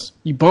bounds.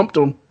 You bumped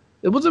him.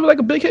 It wasn't like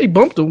a big hit. He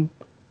bumped him.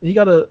 He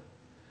got a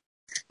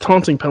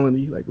taunting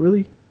penalty. Like,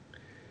 really?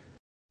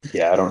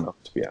 Yeah, I don't know,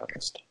 to be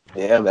honest.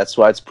 Yeah, that's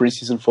why it's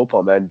preseason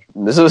football, man.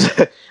 This was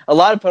a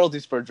lot of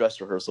penalties for a dress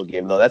rehearsal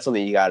game, though. That's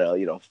something you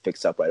gotta,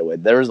 fix up right away.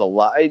 There's a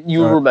lot.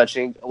 You were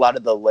mentioning a lot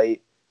of the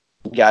late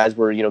guys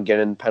were,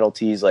 getting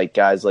penalties. Like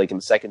guys like in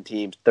the second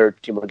team,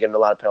 third team were getting a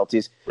lot of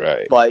penalties.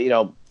 Right. But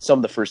some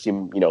of the first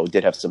team,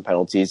 did have some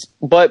penalties.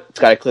 But it's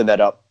gotta clean that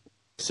up.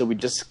 So we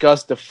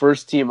discussed the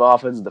first team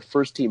offense, and the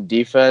first team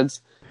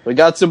defense. We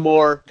got some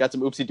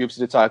oopsie doopsie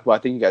to talk about. I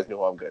think you guys know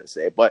what I'm gonna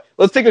say. But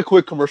let's take a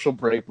quick commercial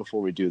break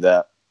before we do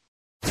that.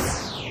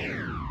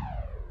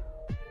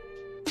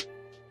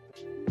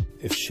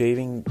 If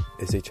shaving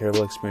is a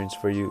terrible experience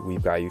for you,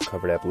 we've got you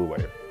covered at Blue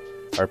Wire.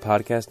 Our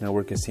podcast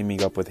network is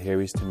teaming up with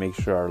Harry's to make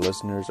sure our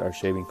listeners are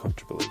shaving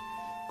comfortably.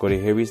 Go to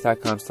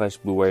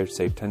harrys.com/bluewire to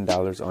save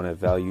 $10 on a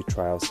value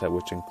trial set,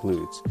 which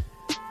includes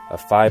a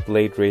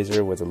 5-blade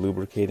razor with a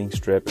lubricating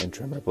strip and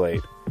trimmer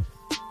blade,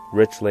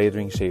 rich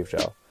lathering shave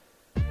gel,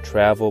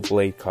 travel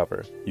blade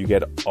cover. You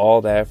get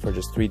all that for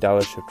just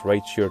 $3 shipped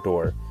right to your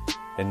door.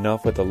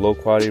 Enough with the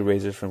low-quality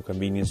razors from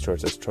convenience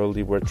stores. It's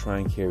totally worth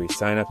trying Harry's.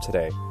 Sign up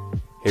today.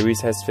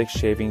 Harry's has fixed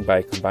shaving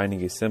by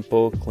combining a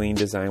simple, clean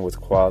design with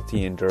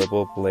quality and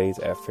durable blades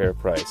at fair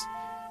price.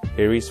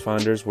 Harry's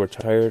founders were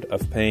tired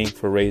of paying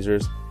for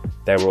razors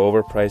that were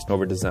overpriced and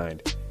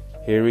overdesigned.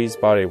 Harry's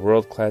bought a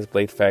world-class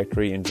blade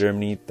factory in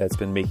Germany that's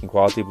been making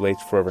quality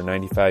blades for over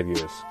 95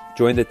 years.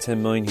 Join the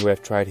 10 million who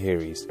have tried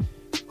Harry's.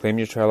 Claim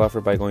your trial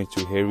offer by going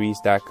to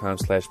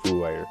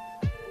harrys.com/bluewire.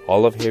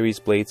 All of Harry's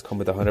blades come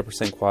with a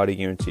 100% quality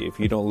guarantee. If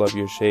you don't love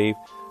your shave,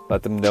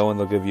 let them know and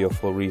they'll give you a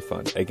full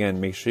refund. Again,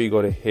 make sure you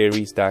go to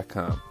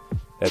harrys.com.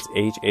 That's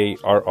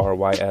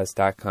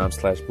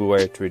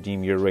harrys.com/bluewire to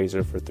redeem your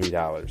razor for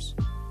 $3.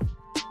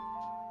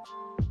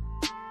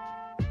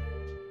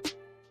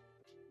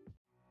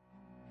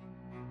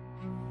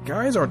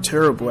 Guys are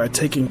terrible at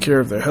taking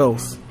care of their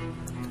health.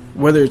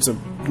 Whether it's a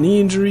knee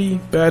injury,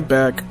 bad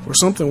back, or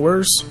something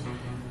worse,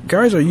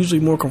 guys are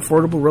usually more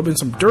comfortable rubbing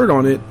some dirt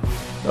on it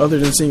other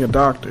than seeing a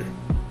doctor.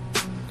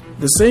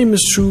 The same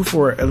is true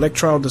for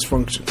erectile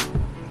dysfunction.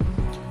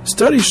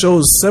 Study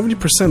shows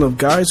 70% of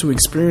guys who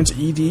experience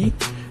ED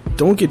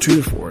don't get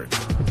treated for it.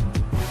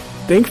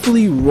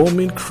 Thankfully,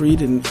 Roman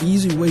created an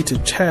easy way to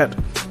chat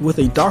with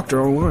a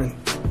doctor online.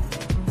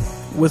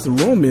 With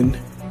Roman,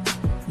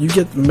 you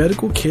get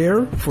medical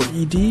care for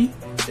ED,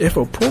 if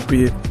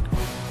appropriate,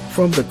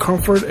 from the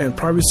comfort and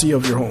privacy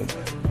of your home.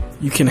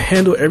 You can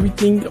handle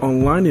everything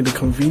online in a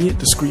convenient,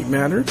 discreet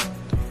manner.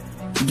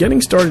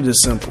 Getting started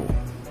is simple.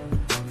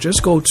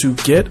 Just go to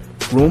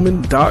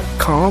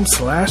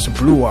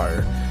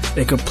getroman.com/bluewire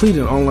and complete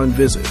an online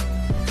visit.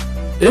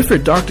 If your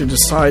doctor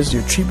decides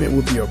your treatment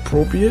would be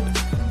appropriate,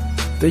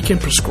 they can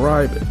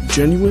prescribe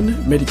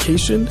genuine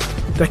medication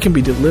that can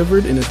be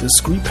delivered in a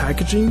discreet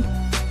packaging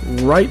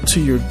right to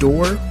your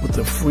door with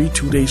a free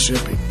 2-day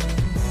shipping.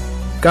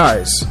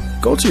 Guys,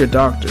 go to your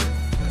doctor.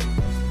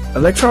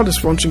 Erectile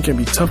dysfunction can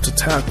be tough to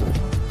tackle,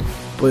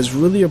 but it's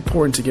really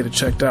important to get it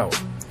checked out.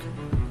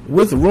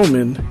 With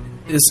Roman,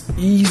 it's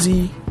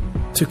easy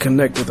to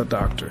connect with a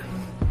doctor.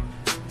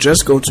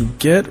 Just go to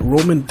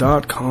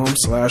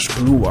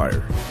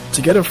getroman.com/bluewire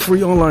to get a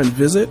free online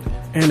visit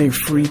and a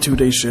free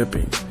 2-day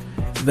shipping.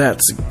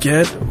 That's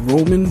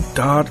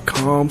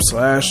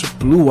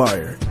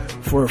getroman.com/bluewire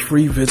for a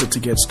free visit to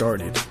get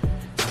started.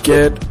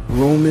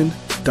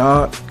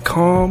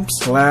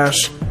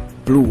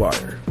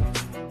 getroman.com/bluewire.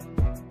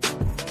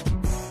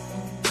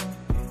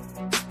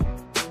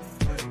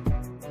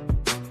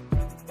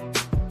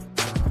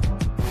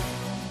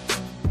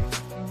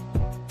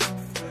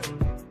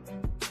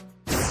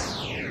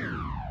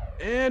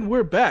 And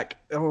we're back.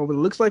 It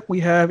looks like we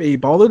have a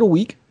Baller of the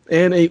Week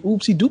and a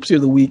Oopsie Doopsie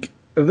of the Week.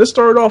 And let's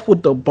start off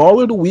with the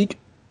Baller of the Week.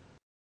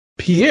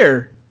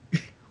 Pierre,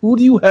 who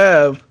do you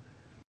have?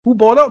 Who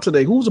balled out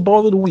today? Who's the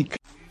Baller of the Week?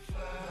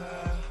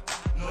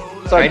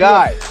 Sorry,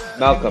 guys.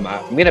 Malcolm,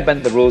 I'm going to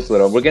bend the rules a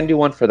little. We're going to do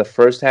one for the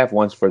first half,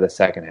 one for the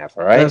second half,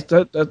 all right?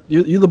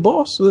 You're the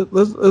boss.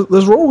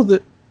 Let's roll with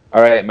it.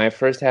 All right, my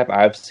first half,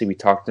 obviously, we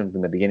talked to him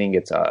from the beginning.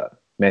 It's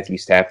Matthew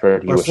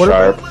Stafford. He was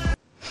sharp.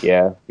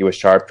 Yeah, he was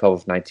sharp,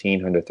 12 of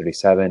 19,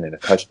 137, and a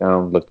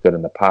touchdown. Looked good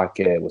in the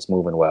pocket, was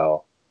moving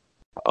well.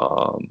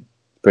 We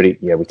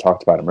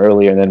talked about him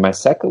earlier. And then my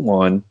second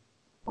one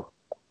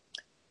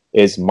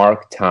is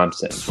Mark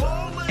Thompson.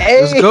 Hey!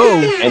 Let's go.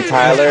 And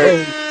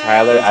Tyler,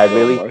 I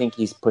really think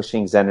he's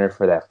pushing Zenner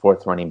for that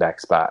fourth running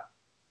back spot.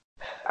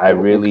 I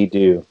really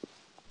do.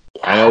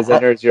 I know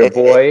Zenner's your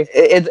boy.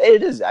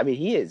 It is. I mean,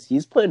 he is.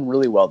 He's playing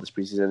really well this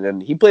preseason,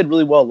 and he played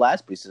really well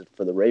last preseason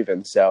for the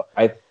Ravens. So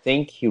I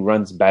think he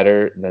runs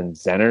better than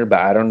Zenner, but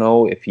I don't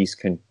know if he's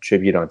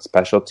contributed on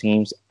special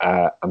teams.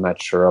 I'm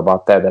not sure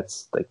about that.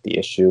 That's like the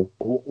issue.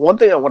 One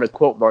thing I want to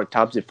quote Mark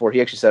Thompson for,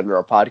 he actually said in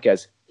our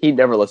podcast, he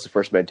never lets the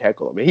first man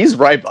tackle him. I mean, he's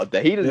right about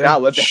that. He does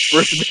not let the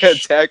first man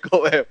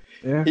tackle him.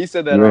 Yeah. He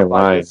said that in our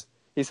podcast.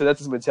 He said that's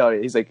his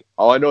mentality. He's like,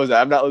 all I know is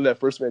that I'm not letting that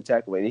first man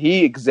tackle me. And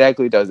he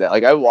exactly does that.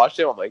 Like, I watched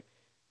him. I'm like,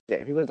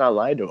 damn, he was not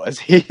lying to us.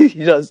 He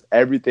does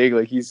everything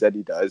like he said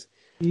he does.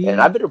 Yeah.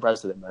 And I've been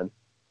impressed with him, man.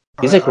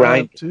 He's a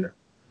grinder.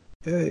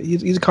 Yeah,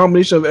 he's a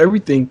combination of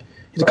everything.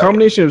 He's a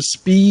combination of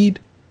speed,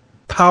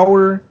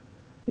 power.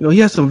 He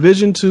has some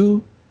vision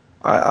too.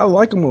 I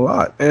like him a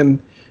lot,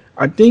 and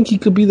I think he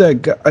could be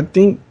that guy. I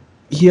think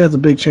he has a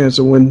big chance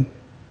to win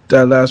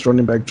that last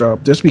running back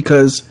job just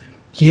because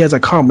he has a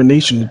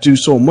combination to do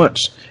so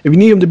much. If you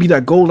need him to be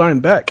that goal line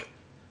back,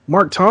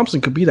 Mark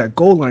Thompson could be that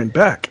goal line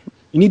back.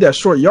 You need that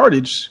short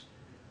yardage.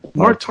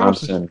 Mark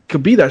Thompson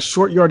could be that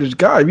short yardage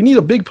guy. If you need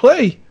a big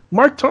play,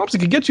 Mark Thompson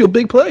could get you a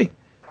big play.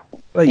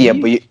 But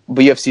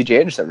you have C.J.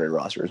 Anderson on your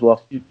roster as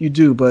well. You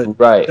do, but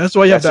that's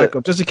why you have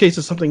backup. Just in case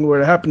if something were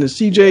to happen to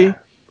C.J.,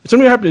 if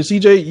something happened to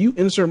C.J., you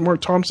insert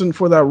Mark Thompson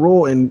for that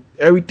role, and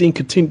everything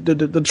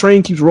the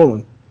train keeps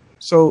rolling.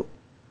 So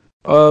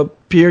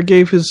Pierre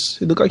gave it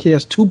looked like he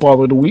has 2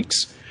 baller of the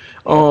weeks.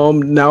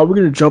 Now we're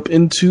going to jump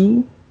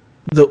into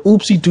the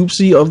oopsie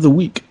doopsie of the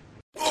week.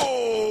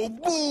 Oh,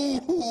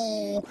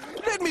 boo-hoo.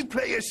 Let me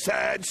play a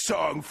sad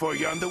song for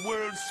you on the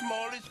world's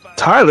smallest...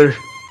 Tyler,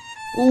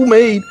 who's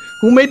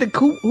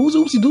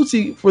oopsie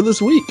doopsie for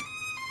this week?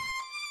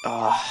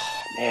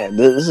 Man,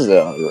 this is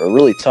a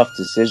really tough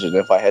decision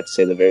if I had to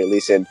say the very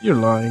least. And you're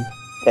lying.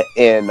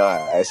 And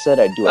I said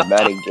I'd do a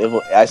Madden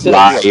giveaway. I said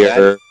I'd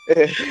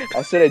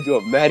do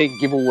a Madden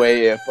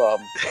giveaway if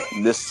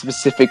this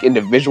specific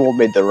individual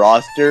made the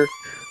roster.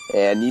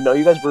 And, you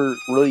guys were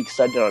really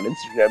excited on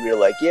Instagram. You're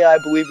like, yeah, I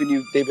believe in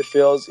you, David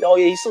Fields. Oh,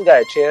 yeah, he still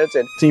got a chance.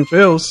 And Team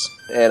Fields.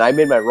 And I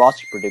made my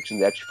roster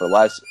predictions actually for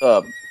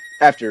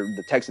after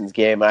the Texans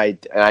game. And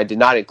I did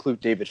not include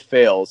David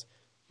Fields,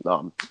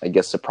 I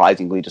guess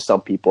surprisingly to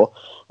some people.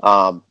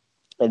 And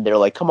they're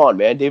like, come on,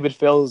 man, David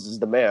Fields is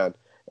the man.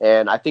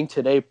 And I think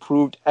today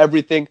proved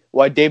everything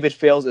why David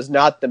Fields is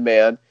not the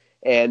man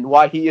and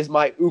why he is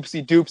my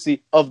oopsie doopsie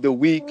of the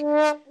week.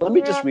 Let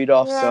me just read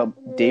off some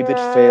David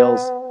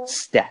Fields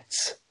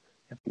stats.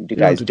 You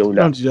guys don't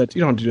do that.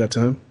 You don't do that to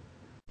him.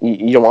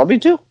 You don't want me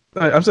to?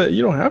 I'm saying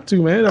you don't have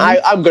to, man.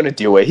 I'm going to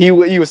do it. He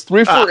was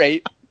 3 for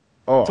 8,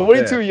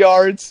 22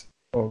 yards,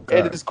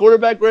 and his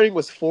quarterback rating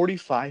was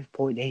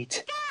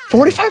 45.8.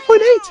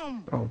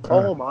 45.8!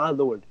 Oh, my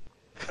Lord.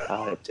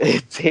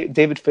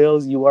 David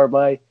Fields, you are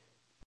my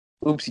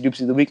oopsie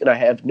doopsie of the week, and I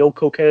have no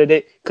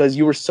co-candidate because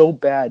you were so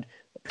bad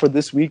for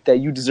this week that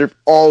you deserve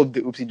all of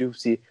the oopsie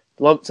doopsie.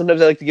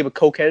 Sometimes I like to give a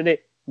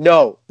co-candidate.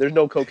 No, there's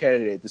no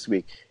co-candidate this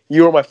week.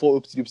 You are my full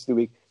oopsie doopsie of the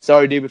week.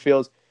 Sorry, David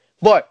Fields.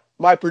 But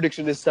my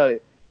prediction is Sunday.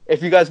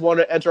 If you guys want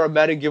to enter our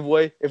Madden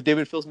giveaway, if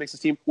David Fields makes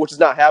his team, which is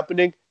not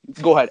happening,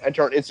 go ahead,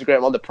 enter on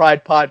Instagram on the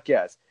Pride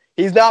Podcast.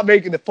 He's not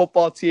making the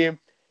football team.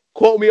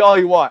 Quote me all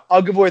you want.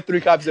 I'll give away 3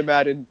 copies of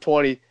Madden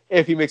 20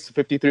 if he makes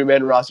the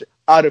 53-man roster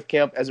out of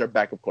camp as our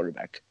backup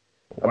quarterback.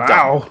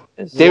 Wow.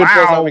 David Fields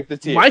not make the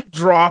team. Mic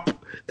drop.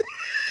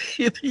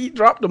 He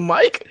dropped the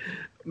mic?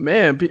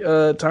 Man,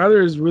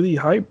 Tyler is really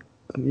hyped.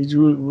 He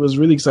was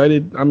really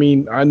excited. I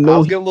mean, I know. I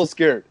was getting a little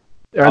scared.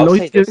 I know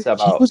he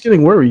was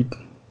getting worried.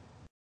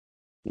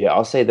 Yeah,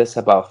 I'll say this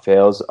about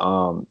Fields.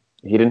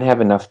 He didn't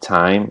have enough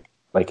time,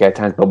 like at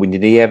times, but when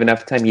did he have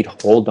enough time, he'd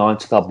hold on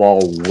to the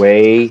ball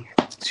way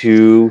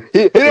too.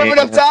 He didn't have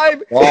enough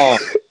time?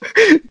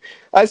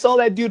 I saw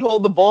that dude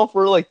hold the ball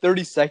for like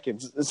 30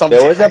 seconds.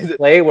 There was a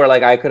play where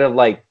I could have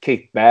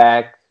kicked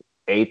back,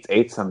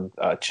 ate some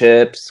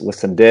chips with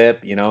some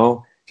dip,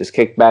 just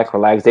kicked back,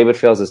 relaxed. David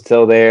Fields is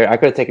still there. I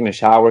could have taken a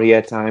shower. He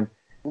had time.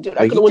 Dude,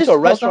 I could have went to a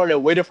restaurant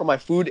and waited for my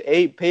food,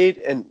 ate, paid,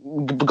 and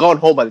gone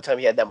home by the time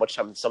he had that much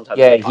time. Sometimes,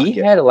 he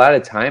had a lot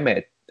of time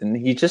and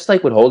he just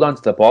would hold on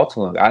to the ball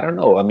too long. I don't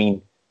know. I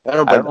mean, I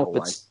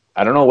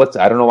don't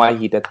know why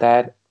he did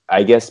that.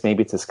 I guess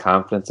maybe it's his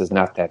confidence is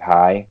not that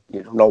high.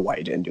 You don't know why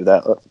he didn't do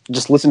that.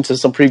 Just listen to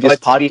some previous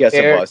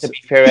podcasts of us. To be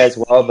fair as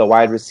well, the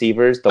wide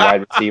receivers.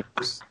 To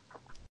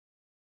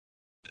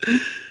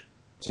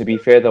be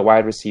fair, the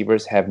wide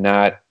receivers have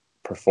not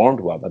performed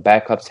well. The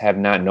backups have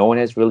not. No one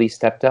has really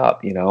stepped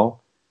up,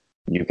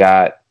 You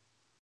got,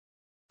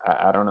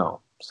 I don't know.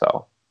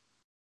 So,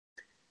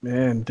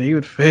 man,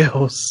 David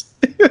Fields.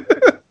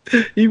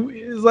 He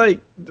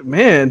went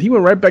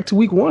right back to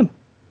week 1.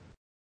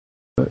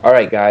 All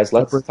right, guys,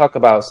 let's talk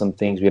about some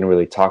things we didn't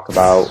really talk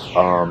about.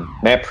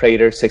 Matt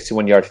Prater,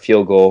 61-yard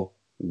field goal.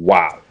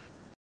 Wow.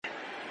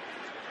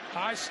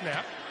 High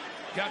snap,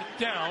 got it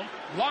down,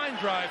 line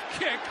drive,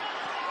 kick.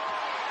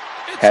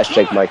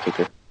 Hashtag my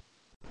kicker.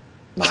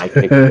 My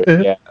kicker,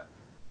 yeah.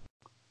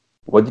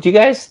 What did you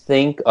guys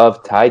think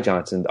of Ty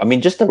Johnson? I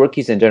mean, just the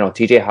rookies in general.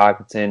 T.J.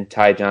 Hockenson,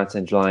 Ty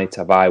Johnson, Jelani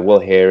Tavai, Will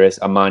Harris,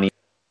 Amani,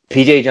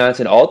 P.J.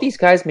 Johnson. All these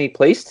guys made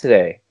plays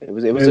today. It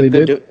was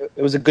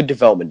a good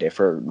development day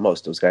for most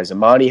of those guys.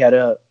 Amani had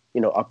a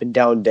up and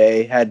down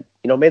day. Had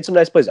made some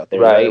nice plays out there.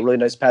 Right. Had a really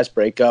nice pass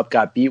breakup.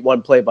 Got beat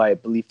one play by I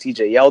believe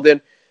T.J.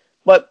 Yeldon,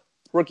 but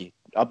rookie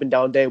up and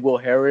down day. Will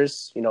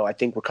Harris, I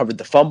think recovered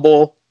the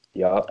fumble.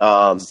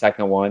 Yeah.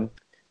 Second one.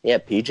 Yeah,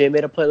 PJ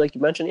made a play like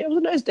you mentioned. Yeah, it was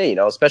a nice day,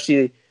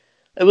 especially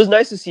it was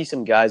nice to see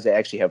some guys that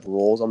actually have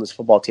roles on this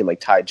football team like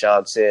Ty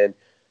Johnson,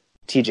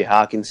 TJ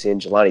Hockenson,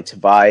 Jelani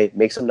Tavai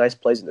make some nice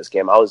plays in this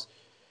game.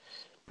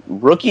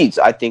 Rookies,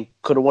 I think,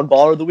 could have won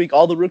baller of the week.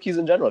 All the rookies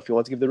in general, if you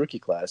want to give the rookie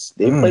class.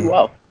 They played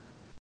well.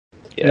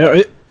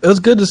 Yeah, it was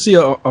good to see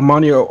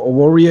Amani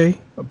Oruwariye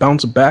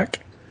bounce back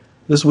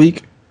this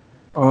week.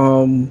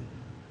 The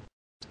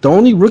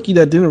only rookie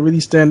that didn't really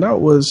stand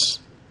out was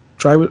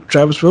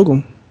Travis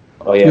Fulgham.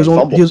 Oh yeah,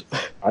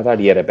 I thought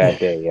he had a bad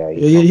day. Yeah,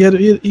 he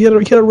had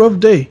a rough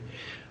day.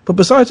 But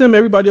besides him,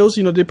 everybody else,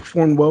 they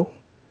performed well.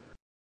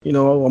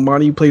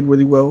 Amani played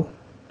really well.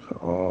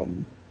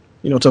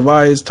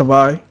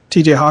 Tavai,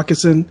 T.J.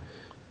 Hawkinson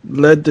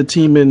led the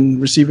team in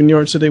receiving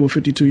yards today with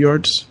 52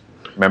 yards.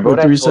 Remember what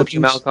I told you,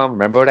 Malcolm?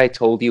 Remember what I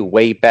told you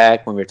way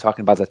back when we were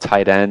talking about the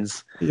tight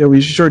ends? Yeah,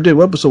 we sure did.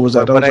 What episode was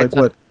that? That was like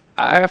what?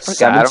 I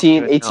forgot.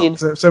 17, 18?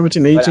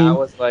 17, 18. I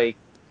was like,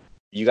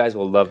 you guys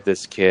will love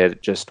this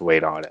kid. Just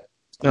wait on it.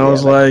 I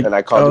was like, and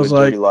I called him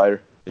a dirty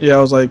liar. Yeah,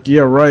 I was like,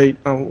 yeah, right.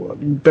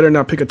 You better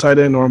not pick a tight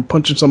end or I'm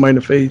punching somebody in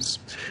the face.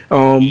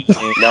 No,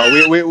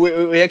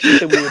 we actually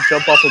said we would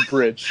jump off a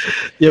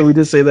bridge. Yeah, we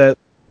did say that.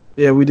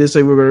 Yeah, we did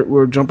say we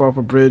were jump off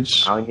a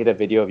bridge. I need a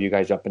video of you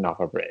guys jumping off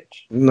a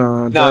bridge.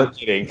 No, I'm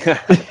kidding.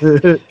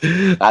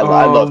 I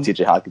love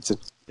T.J. Hawkinson.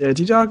 Yeah,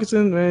 T.J.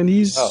 Hawkinson, man,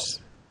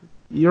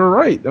 you're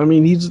right. I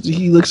mean,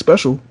 he looks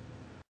special.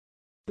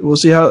 We'll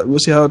see how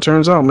it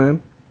turns out,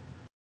 man.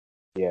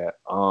 Yeah,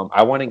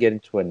 I want to get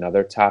into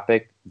another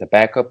topic. The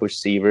backup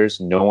receivers,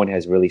 no one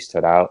has really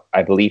stood out.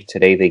 I believe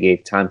today they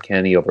gave Tom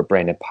Kennedy over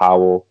Brandon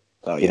Powell.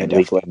 Oh yeah,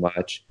 definitely.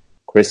 Much.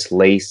 Chris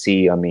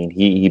Lacey, I mean,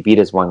 he beat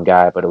his one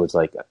guy, but it was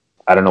like,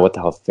 I don't know what the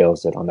hell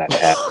Phils did on that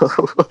pass.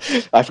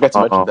 I forgot to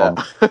mention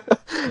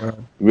that.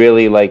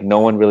 Really, like, no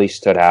one really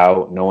stood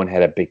out. No one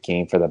had a big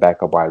game for the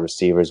backup wide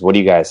receivers. What do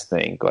you guys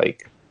think?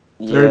 Like,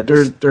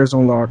 there's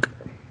no lock.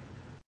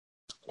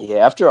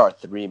 Yeah, after our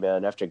three,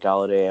 man, after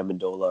Galladay,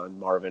 Amendola, and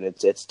Marvin,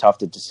 it's tough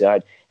to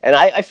decide. And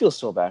I feel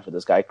so bad for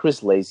this guy.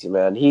 Chris Lacey,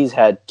 man, he's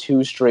had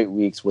 2 straight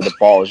weeks where the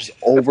ball just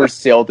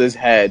oversailed his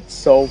head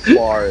so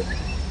far.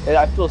 And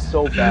I feel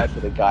so bad for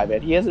the guy,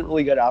 man. He hasn't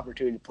really got an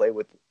opportunity to play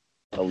with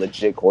a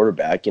legit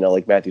quarterback,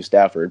 like Matthew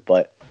Stafford.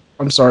 But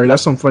I'm sorry,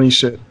 that's some funny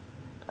shit.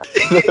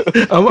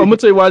 I'm gonna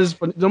tell you why this.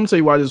 I'm gonna tell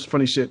you why this is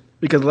funny shit.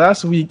 Because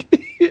last week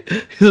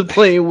he was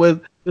playing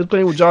with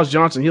Josh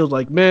Johnson. He was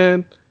like,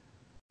 man,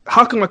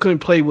 how come I couldn't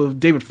play with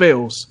David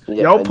Fales?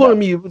 Yeah, y'all putting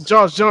me with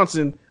Josh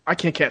Johnson. I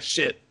can't catch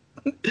shit.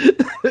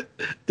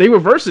 They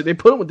reverse it. They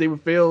put him with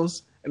David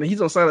Fales, and then he's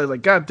on the sideline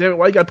like, God damn it,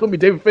 why you got to put me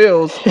with David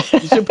Fales? You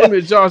should put me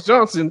with Josh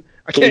Johnson.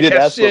 I can't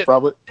catch shit. He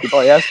probably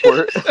asked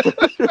for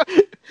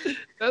it.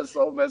 That's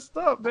so messed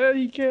up, man.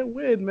 He can't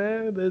win,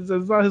 man. It's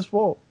not his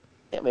fault.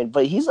 Yeah, man,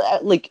 but he's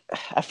like,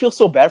 I feel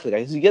so bad for the guy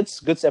because he gets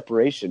good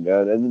separation,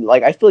 man, and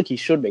like I feel like he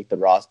should make the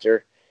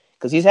roster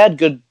because he's had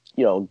good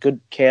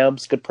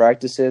camps, good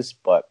practices,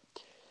 but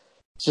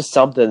it's just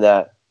something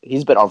that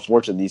he's been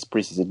unfortunate in these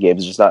preseason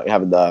games, just not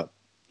having the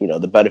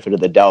benefit of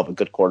the doubt of a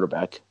good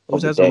quarterback. He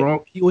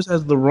always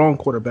has the wrong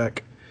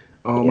quarterback.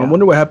 I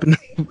wonder what happened.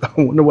 I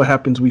wonder what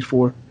happens week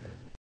 4.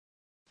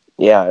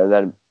 Yeah, and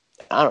then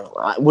I don't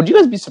know. Would you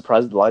guys be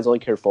surprised if the Lions only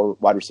carry 4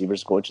 wide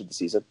receivers going into the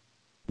season?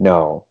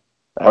 No.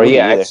 Actually,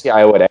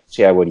 I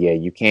would. Yeah,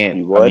 you can't.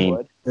 You would? I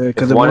mean,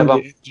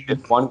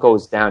 if one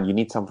goes down, you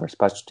need some for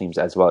special teams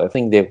as well. I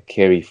think they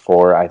carry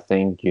 4. I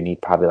think you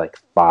need probably like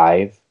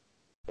 5.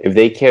 If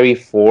they carry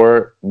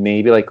 4,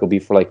 maybe like it'll be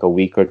for like a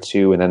week or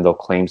 2, and then they'll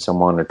claim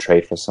someone or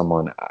trade for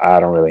someone. I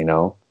don't really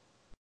know.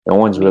 No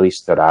one's really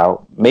stood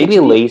out. Maybe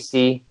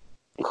Lacey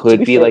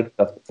could be like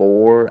the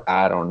 4.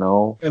 I don't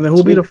know. And then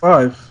who'll be the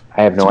 5?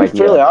 I have no idea. To be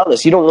fairly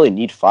honest, you don't really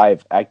need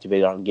 5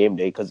 activated on game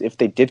day because if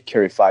they did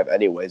carry 5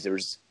 anyways,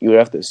 you would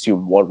have to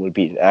assume 1 would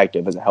be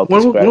inactive as a healthy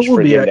scratch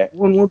for game day.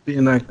 1 would be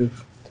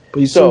inactive, but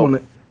you still want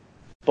it.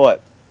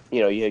 But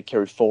you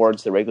carry 4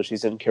 into the regular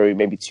season, carry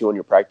maybe 2 on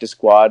your practice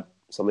squad.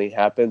 Something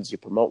happens, you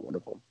promote one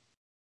of them.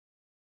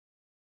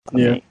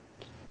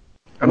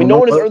 I mean, no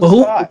one has earned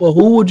the spot. But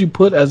who would you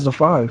put as the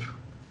 5?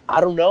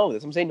 I don't know.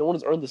 That's what I'm saying. No one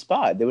has earned the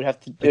spot. They would have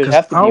to. It would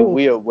have to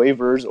be via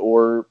waivers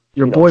or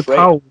your boy trade.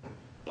 Powell.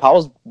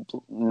 Powell's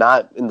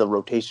not in the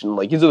rotation.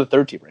 Like he's in the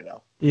 3rd team right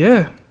now.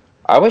 Yeah.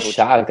 I was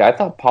shocked. I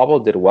thought Pablo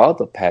did well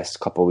the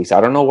past couple of weeks.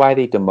 I don't know why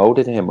they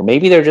demoted him. Or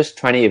maybe they're just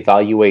trying to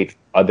evaluate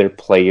other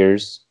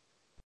players.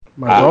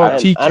 My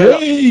dog,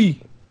 TK.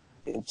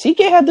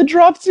 TK had the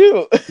drop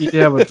too. He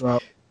did have a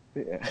drop.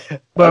 Yeah.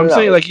 But I'm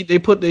saying like they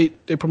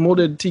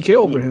promoted TK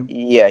over him.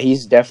 Yeah,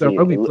 he's definitely a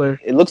rugby player.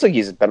 It looks like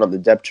he's been on the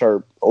depth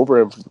chart over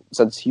him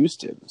since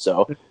Houston.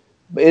 So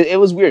it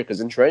was weird because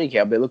in training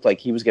camp it looked like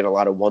he was getting a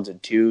lot of 1s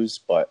and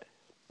 2s, but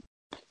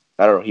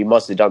I don't know. He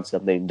must have done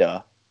something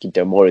to get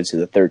them more into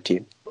the 3rd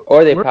team.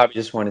 Or they probably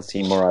just want to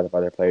see more out of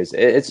other players.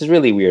 It's just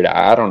really weird.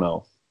 I don't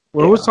know.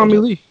 Where was Tommy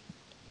Lee?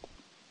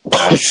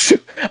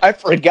 I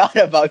forgot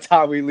about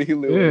Tommy Lee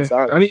Lewis.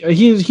 Yeah.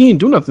 He didn't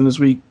do nothing this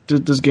week,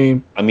 this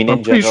game. I mean,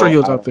 I'm pretty sure he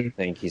was out there. I don't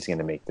think he's going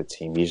to make the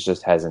team. He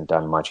just hasn't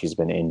done much. He's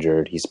been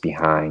injured. He's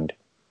behind.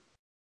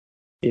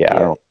 Yeah, I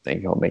don't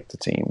think he'll make the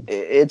team.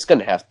 It's going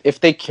to have – if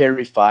they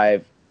carry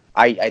 5,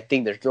 I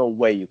think there's no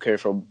way you carry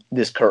from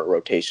this current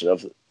rotation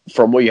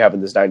from what you have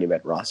in this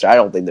 90-man roster. I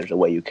don't think there's a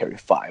way you carry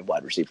 5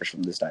 wide receivers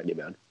from this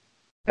 90-man.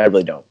 I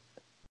really don't.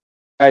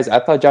 Guys,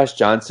 I thought Josh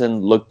Johnson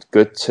looked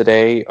good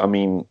today. I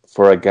mean,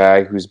 for a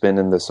guy who's been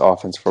in this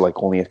offense for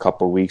like only a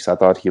couple of weeks, I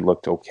thought he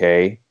looked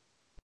okay.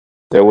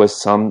 There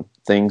was some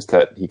things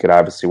that he could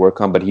obviously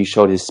work on, but he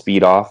showed his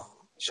speed off,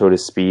 showed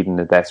his speed in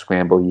that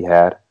scramble he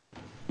had.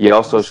 He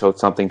also showed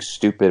something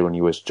stupid when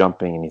he was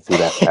jumping and he threw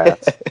that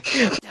pass.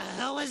 What the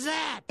hell was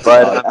that?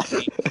 But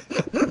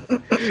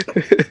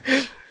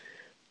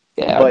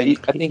I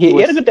think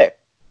he had a good day.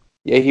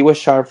 Yeah, he was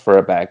sharp for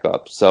a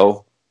backup.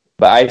 So,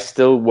 but I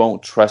still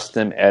won't trust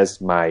him as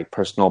my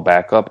personal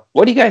backup.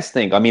 What do you guys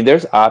think? I mean,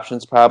 there's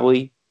options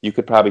probably. You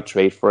could probably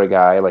trade for a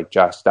guy like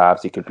Josh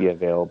Dobbs. He could be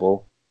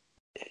available.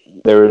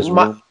 There's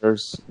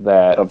rumors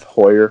that of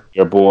Hoyer,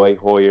 your boy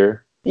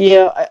Hoyer.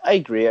 Yeah, I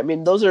agree. I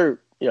mean, those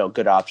are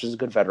good options,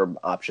 good veteran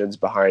options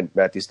behind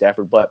Matthew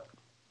Stafford. But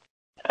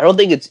I don't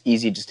think it's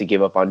easy just to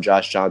give up on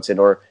Josh Johnson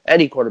or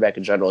any quarterback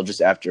in general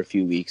just after a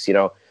few weeks.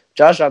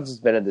 Josh Johnson's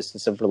been in this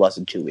system for less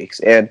than 2 weeks,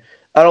 and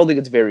I don't think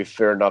it's very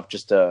fair enough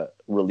just to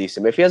release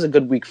him. If he has a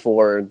good week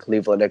 4 in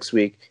Cleveland next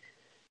week,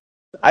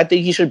 I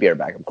think he should be our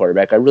backup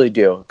quarterback. I really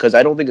do, because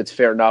I don't think it's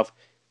fair enough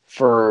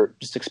for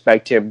just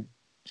expect him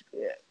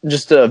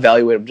just to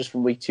evaluate him just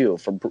from week 2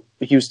 from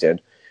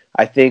Houston.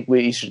 I think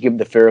we should give him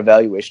the fair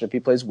evaluation. If he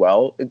plays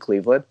well in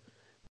Cleveland,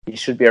 he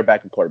should be our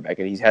backup quarterback,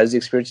 and he has the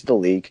experience in the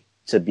league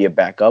to be a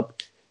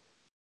backup.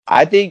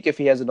 I think if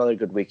he has another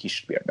good week, he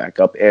should be our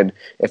backup. And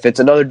if it's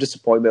another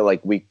disappointment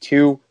like week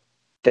 2,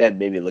 then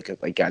maybe look at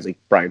guys like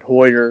Brian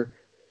Hoyer.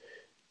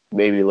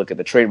 Maybe look at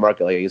the trade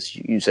market, like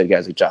you said,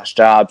 guys like Josh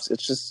Dobbs.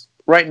 It's just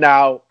right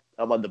now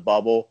I'm on the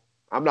bubble.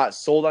 I'm not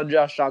sold on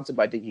Josh Johnson,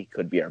 but I think he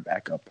could be our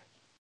backup.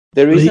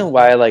 The reason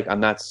why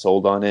I'm not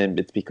sold on him,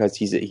 it's because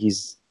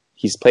he's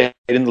played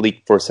in the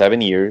league for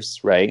 7 years,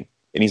 right?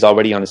 And he's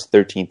already on his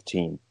 13th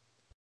team.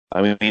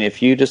 I mean,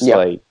 if you just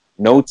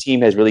no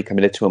team has really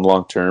committed to him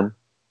long term.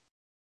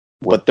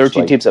 But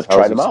 13 teams have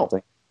tried him out.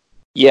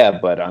 Yeah,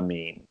 but I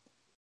mean,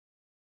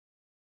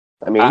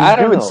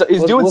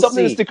 he's doing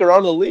something to stick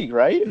around in the league,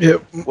 right? Yeah,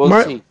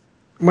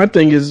 my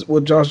thing is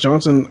with Josh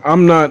Johnson. I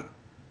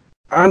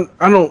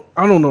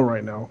don't know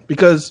right now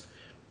because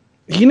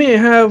he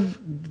didn't have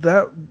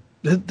that.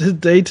 His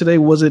day today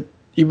wasn't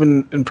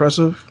even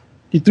impressive.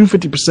 He threw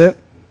 50%.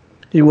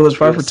 He was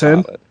 5 for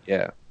 10. Solid.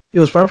 Yeah, he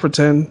was 5 for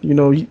 10.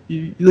 You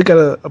look at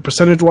a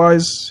percentage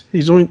wise,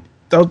 that's only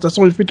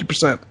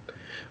 50%.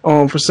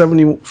 For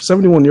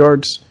 71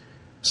 yards.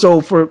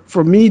 So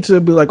for me to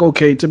be like,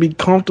 okay, to be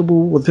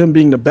comfortable with him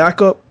being the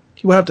backup,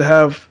 he would have to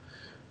have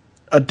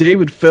a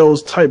David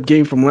Fells type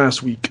game from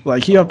last week.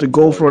 Like he have to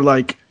go for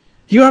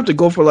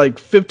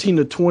 15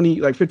 to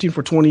 20, like 15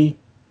 for 20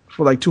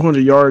 for like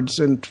 200 yards.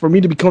 And for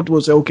me to be comfortable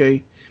and say,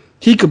 okay,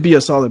 he could be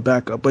a solid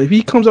backup. But if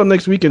he comes out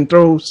next week and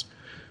throws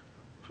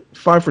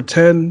 5 for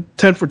 10,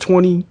 10 for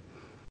 20,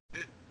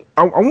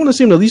 I want to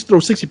see him at least throw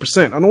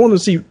 60%. I don't want to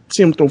see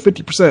him throw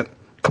 50%.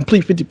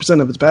 Complete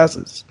 50% of his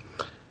passes.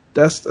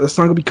 That's not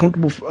gonna be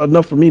comfortable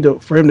enough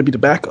for him to be the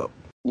backup.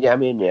 Yeah, I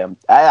mean,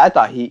 I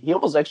thought he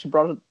almost actually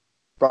brought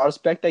us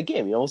back that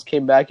game. He almost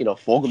came back,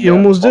 Fulgham. He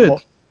almost did.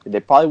 They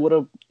probably would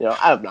have.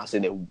 I'm not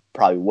saying they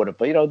probably would have,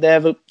 but they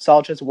have a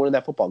solid chance of winning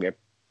that football game.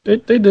 They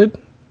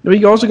did.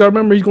 You also got to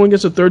remember he's going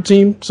against a third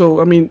team.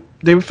 So I mean,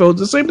 David Fells,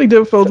 the same thing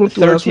David Fells went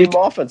through last week. Third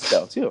team offense,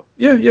 though, too.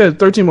 Yeah,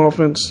 third team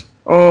offense.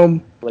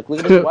 Look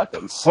at his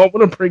weapons. I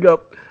want to bring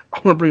up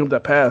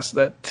that pass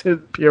that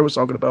Pierre was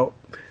talking about.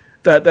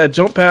 That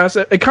jump pass.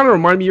 It kind of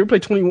reminded me. You ever play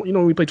 21? You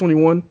know, we play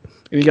 21,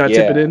 and you got to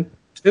tip it in.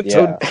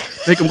 So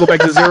make him go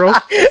back to 0.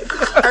 Hey,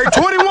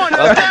 21 is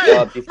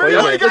game. You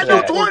ain't got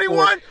no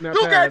 21. You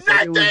got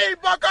 19,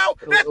 bucko.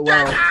 Let's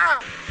get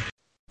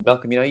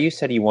Malcolm, you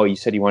said you want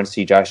to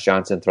see Josh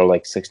Johnson throw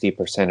like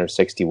 60% or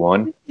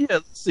 61. Yeah,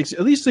 at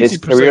least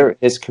 60%.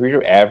 His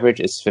career average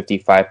is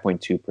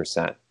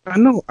 55.2%. I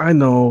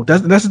know.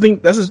 That's the thing.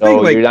 That's his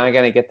thing. You're not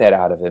gonna get that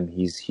out of him.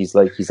 He's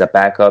a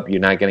backup. You're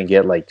not gonna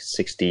get like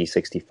 60,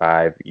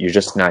 65. You're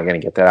just not gonna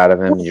get that out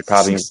of him. You're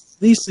probably at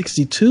least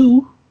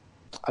 62.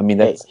 I mean,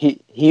 that's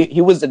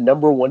he was the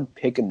number 1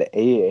 pick in the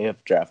AAF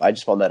draft. I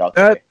just found that out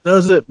today. That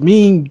doesn't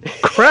mean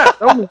crap.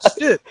 That was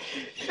shit.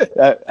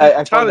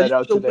 I found that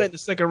out today. Went the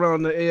second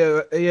round in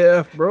the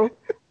AAF, bro.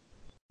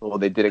 Well,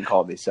 they didn't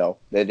call me, so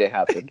that didn't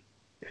happen.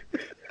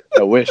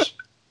 I wish.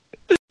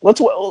 Let's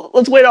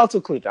wait out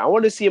till Cleveland. I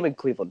want to see him in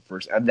Cleveland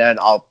first, and then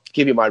I'll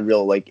give you my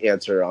real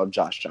answer on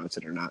Josh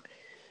Johnson or not.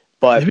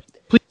 But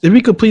if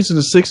he completes in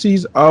the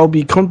 60s, I'll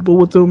be comfortable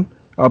with him.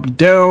 I'll be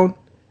down.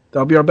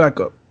 That'll be our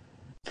backup.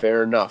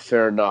 Fair enough.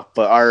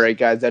 But all right,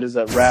 guys, that is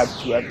a wrap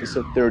to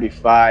episode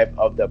 35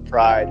 of the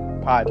Pride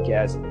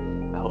Podcast.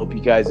 I hope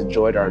you guys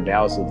enjoyed our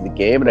analysis of the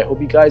game, and I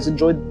hope you guys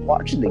enjoyed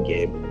watching the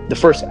game. The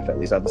first half, at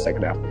least, not the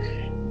second half.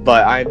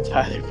 But I'm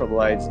Tyler from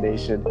Lions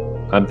Nation.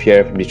 I'm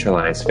Pierre from Detroit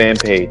Lions fan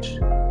page.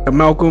 I'm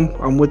Malcolm.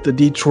 I'm with the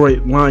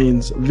Detroit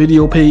Lions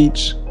video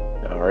page.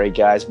 All right,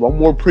 guys. One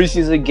more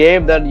preseason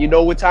game, then you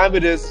know what time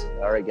it is.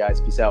 All right,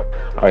 guys. Peace out.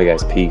 All right,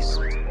 guys. Peace.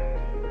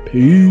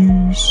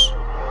 Peace.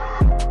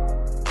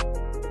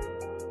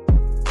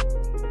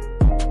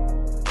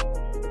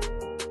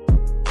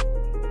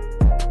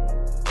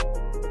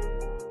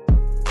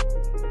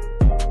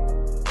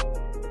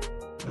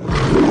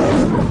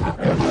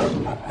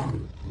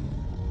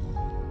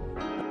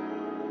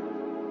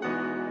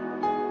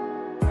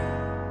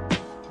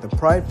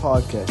 Pride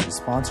Podcast is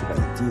sponsored by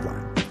the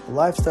D-Line, a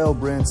lifestyle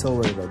brand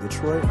celebrated by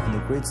Detroit and the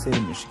great state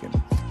of Michigan.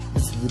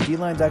 Visit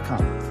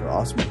thedline.com for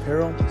awesome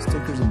apparel,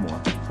 stickers, and more.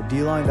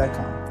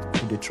 thedline.com,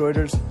 for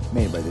Detroiters,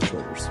 made by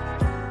Detroiters.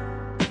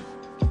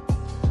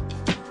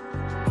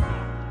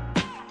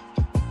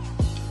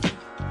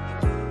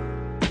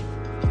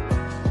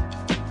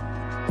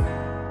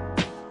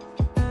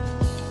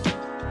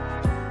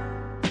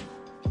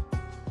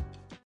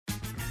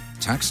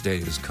 Tax day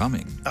is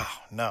coming. Oh,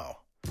 no.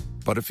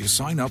 But if you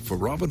sign up for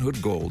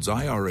Robinhood Gold's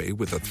IRA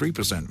with a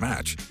 3%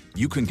 match,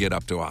 you can get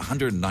up to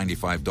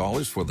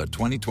 $195 for the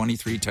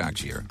 2023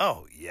 tax year.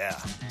 Oh, yeah.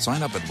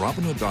 Sign up at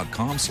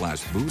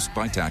Robinhood.com/boost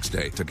by tax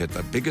day to get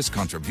the biggest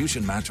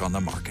contribution match on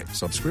the market.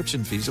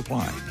 Subscription fees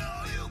apply.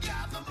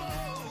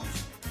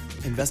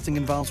 Investing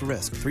involves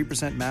risk.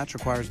 3% match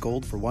requires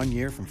gold for 1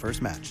 year from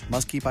first match.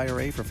 Must keep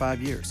IRA for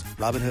 5 years.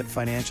 Robinhood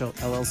Financial,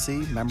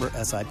 LLC, member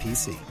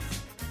SIPC.